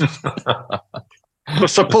for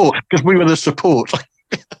support because we were the support.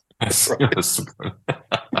 Yes, Right. yes.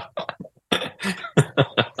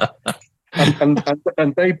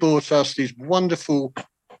 And they bought us these wonderful,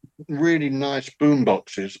 really nice boom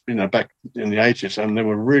boxes, back in the 80s, and they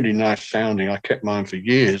were really nice sounding. I kept mine for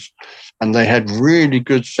years, and they had really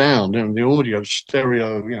good sound, and the audio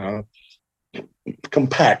stereo,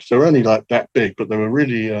 compact. They're only like that big, but they were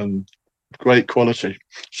really great quality.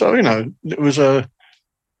 So, it was I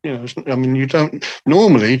mean, you don't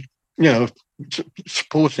normally,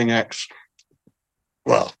 supporting acts,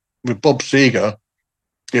 well, with Bob Seger,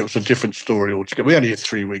 it was a different story altogether. We only had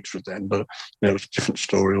 3 weeks with them, but it was a different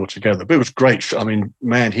story altogether. But it was great. I mean,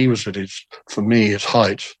 man, he was at for me, his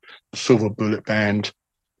height, the Silver Bullet Band.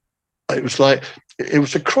 It was like, it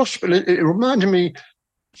was a cross, but it reminded me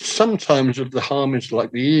sometimes of the Harmonies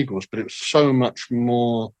like the Eagles, but it was so much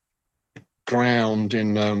more ground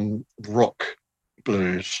in rock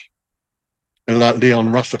blues. And like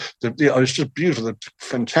Leon Russell, it was just beautiful. The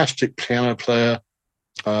fantastic piano player,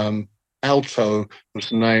 um, alto was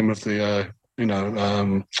the name of the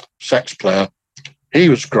sax player. He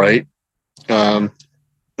was great. As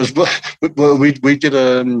well, we did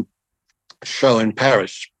a show in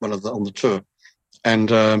Paris, on the tour, and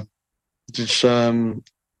this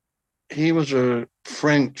he was a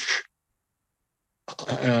French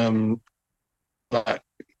that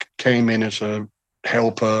came in as a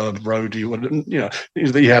helper, roadie.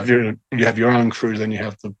 You have your own crew, then you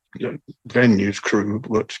have the venues crew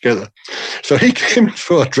work together. So he came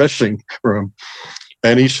into our dressing room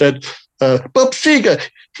and he said, "Bob Seger,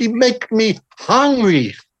 he make me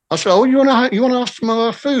hungry." I said, "Oh, you wanna have some of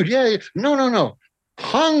our food?" Yeah. No, no, no.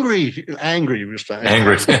 Hungry, angry, he was saying.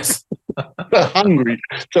 Angry, yes. Hungry.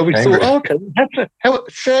 So we thought, Angry. oh, okay,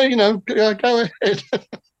 sure, go ahead.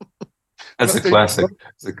 That's a classic.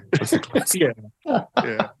 That's a classic. Yeah,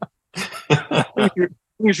 yeah.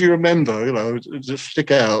 Things you remember, just stick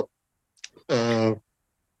out.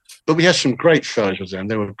 But we had some great shows with them.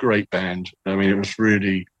 They were a great band. I mean, it was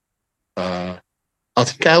really. I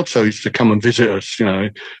think Alto used to come and visit us.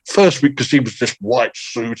 First week because he was this white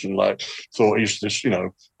suit and like thought he's this.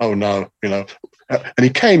 Oh no, and he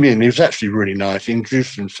came in. He was actually really nice. He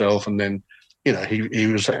introduced himself, and then, he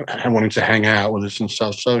was wanting to hang out with us and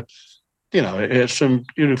stuff. So, it had some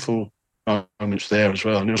beautiful moments there as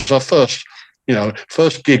well. And it was our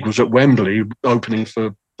first gig was at Wembley, opening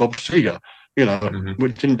for Bob Seger. Mhm.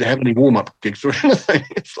 We didn't have any warm up gigs or anything.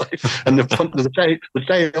 It's like, and the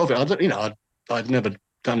day of it, I'd never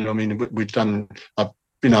done it. I mean,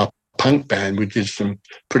 in our punk band, we did some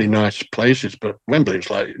pretty nice places, but Wembley was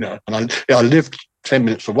like, and I lived 10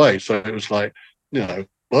 minutes away, so it was like,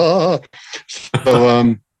 ah.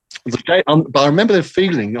 So the day, but I remember the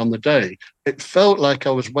feeling on the day. It felt like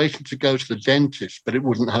I was waiting to go to the dentist, but it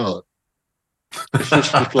wouldn't hurt. It's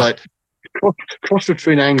just like cross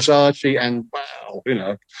between anxiety and wow,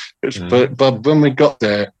 Mhm. but when we got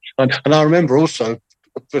there, and I remember also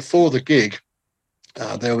before the gig,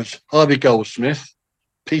 there was Harvey Goldsmith,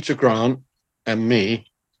 Peter Grant, and me.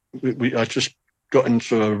 I just got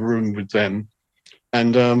into a room with them,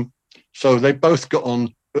 and so they both got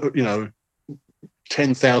on,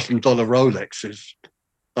 $10,000 Rolexes,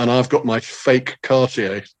 and I've got my fake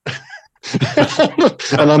Cartier.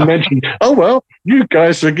 And I mentioned, oh well, you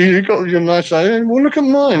guys are you got your nice. Well, look at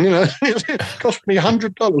mine. It cost me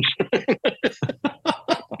 $100.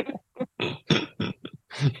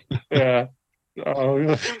 Yeah. Oh,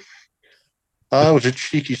 yeah. I was a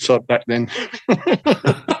cheeky sod back then.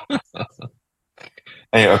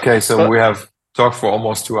 Hey, okay, so But we have talked for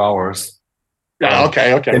almost 2 hours. yeah,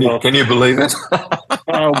 okay, okay. Can you Well, can you believe it?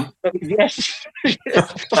 yes,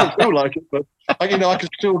 yes. Doesn't feel like it, but I can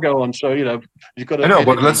still go on. So you've got I to know,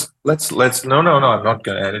 but edit me. let's no, I'm not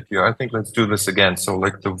gonna edit you. I think let's do this again. So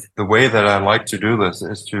like the way that I like to do this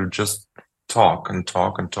is to just talk and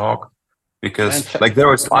talk and talk because Fantastic. like there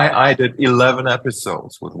was I did 11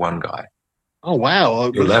 episodes with one guy. Oh wow!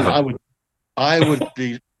 Listen, 11. I would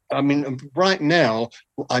be. I mean, right now,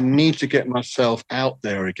 I need to get myself out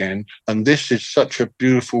there again. And this is such a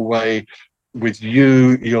beautiful way with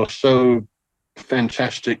you. You're so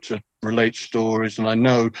fantastic to relate stories. And I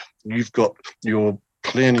know you've got your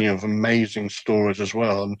plenty of amazing stories as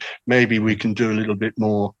well. And maybe we can do a little bit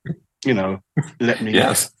more, you know, let me,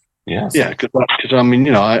 Yes. Yes. yeah, because I mean,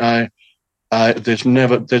 there's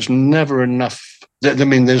never enough. I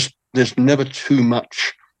mean, there's never too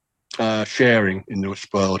much sharing in this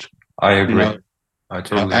world. I You agree. know, I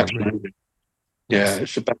totally agree. absolutely. Yeah,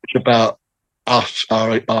 Yes. it's about us,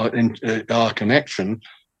 our connection,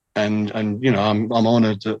 and I'm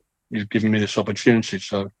honoured that you've given me this opportunity.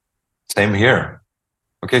 So Same here.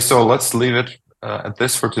 Okay, so let's leave it at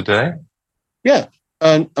this for today. yeah,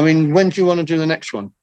 and I mean, when do you want to do the next one?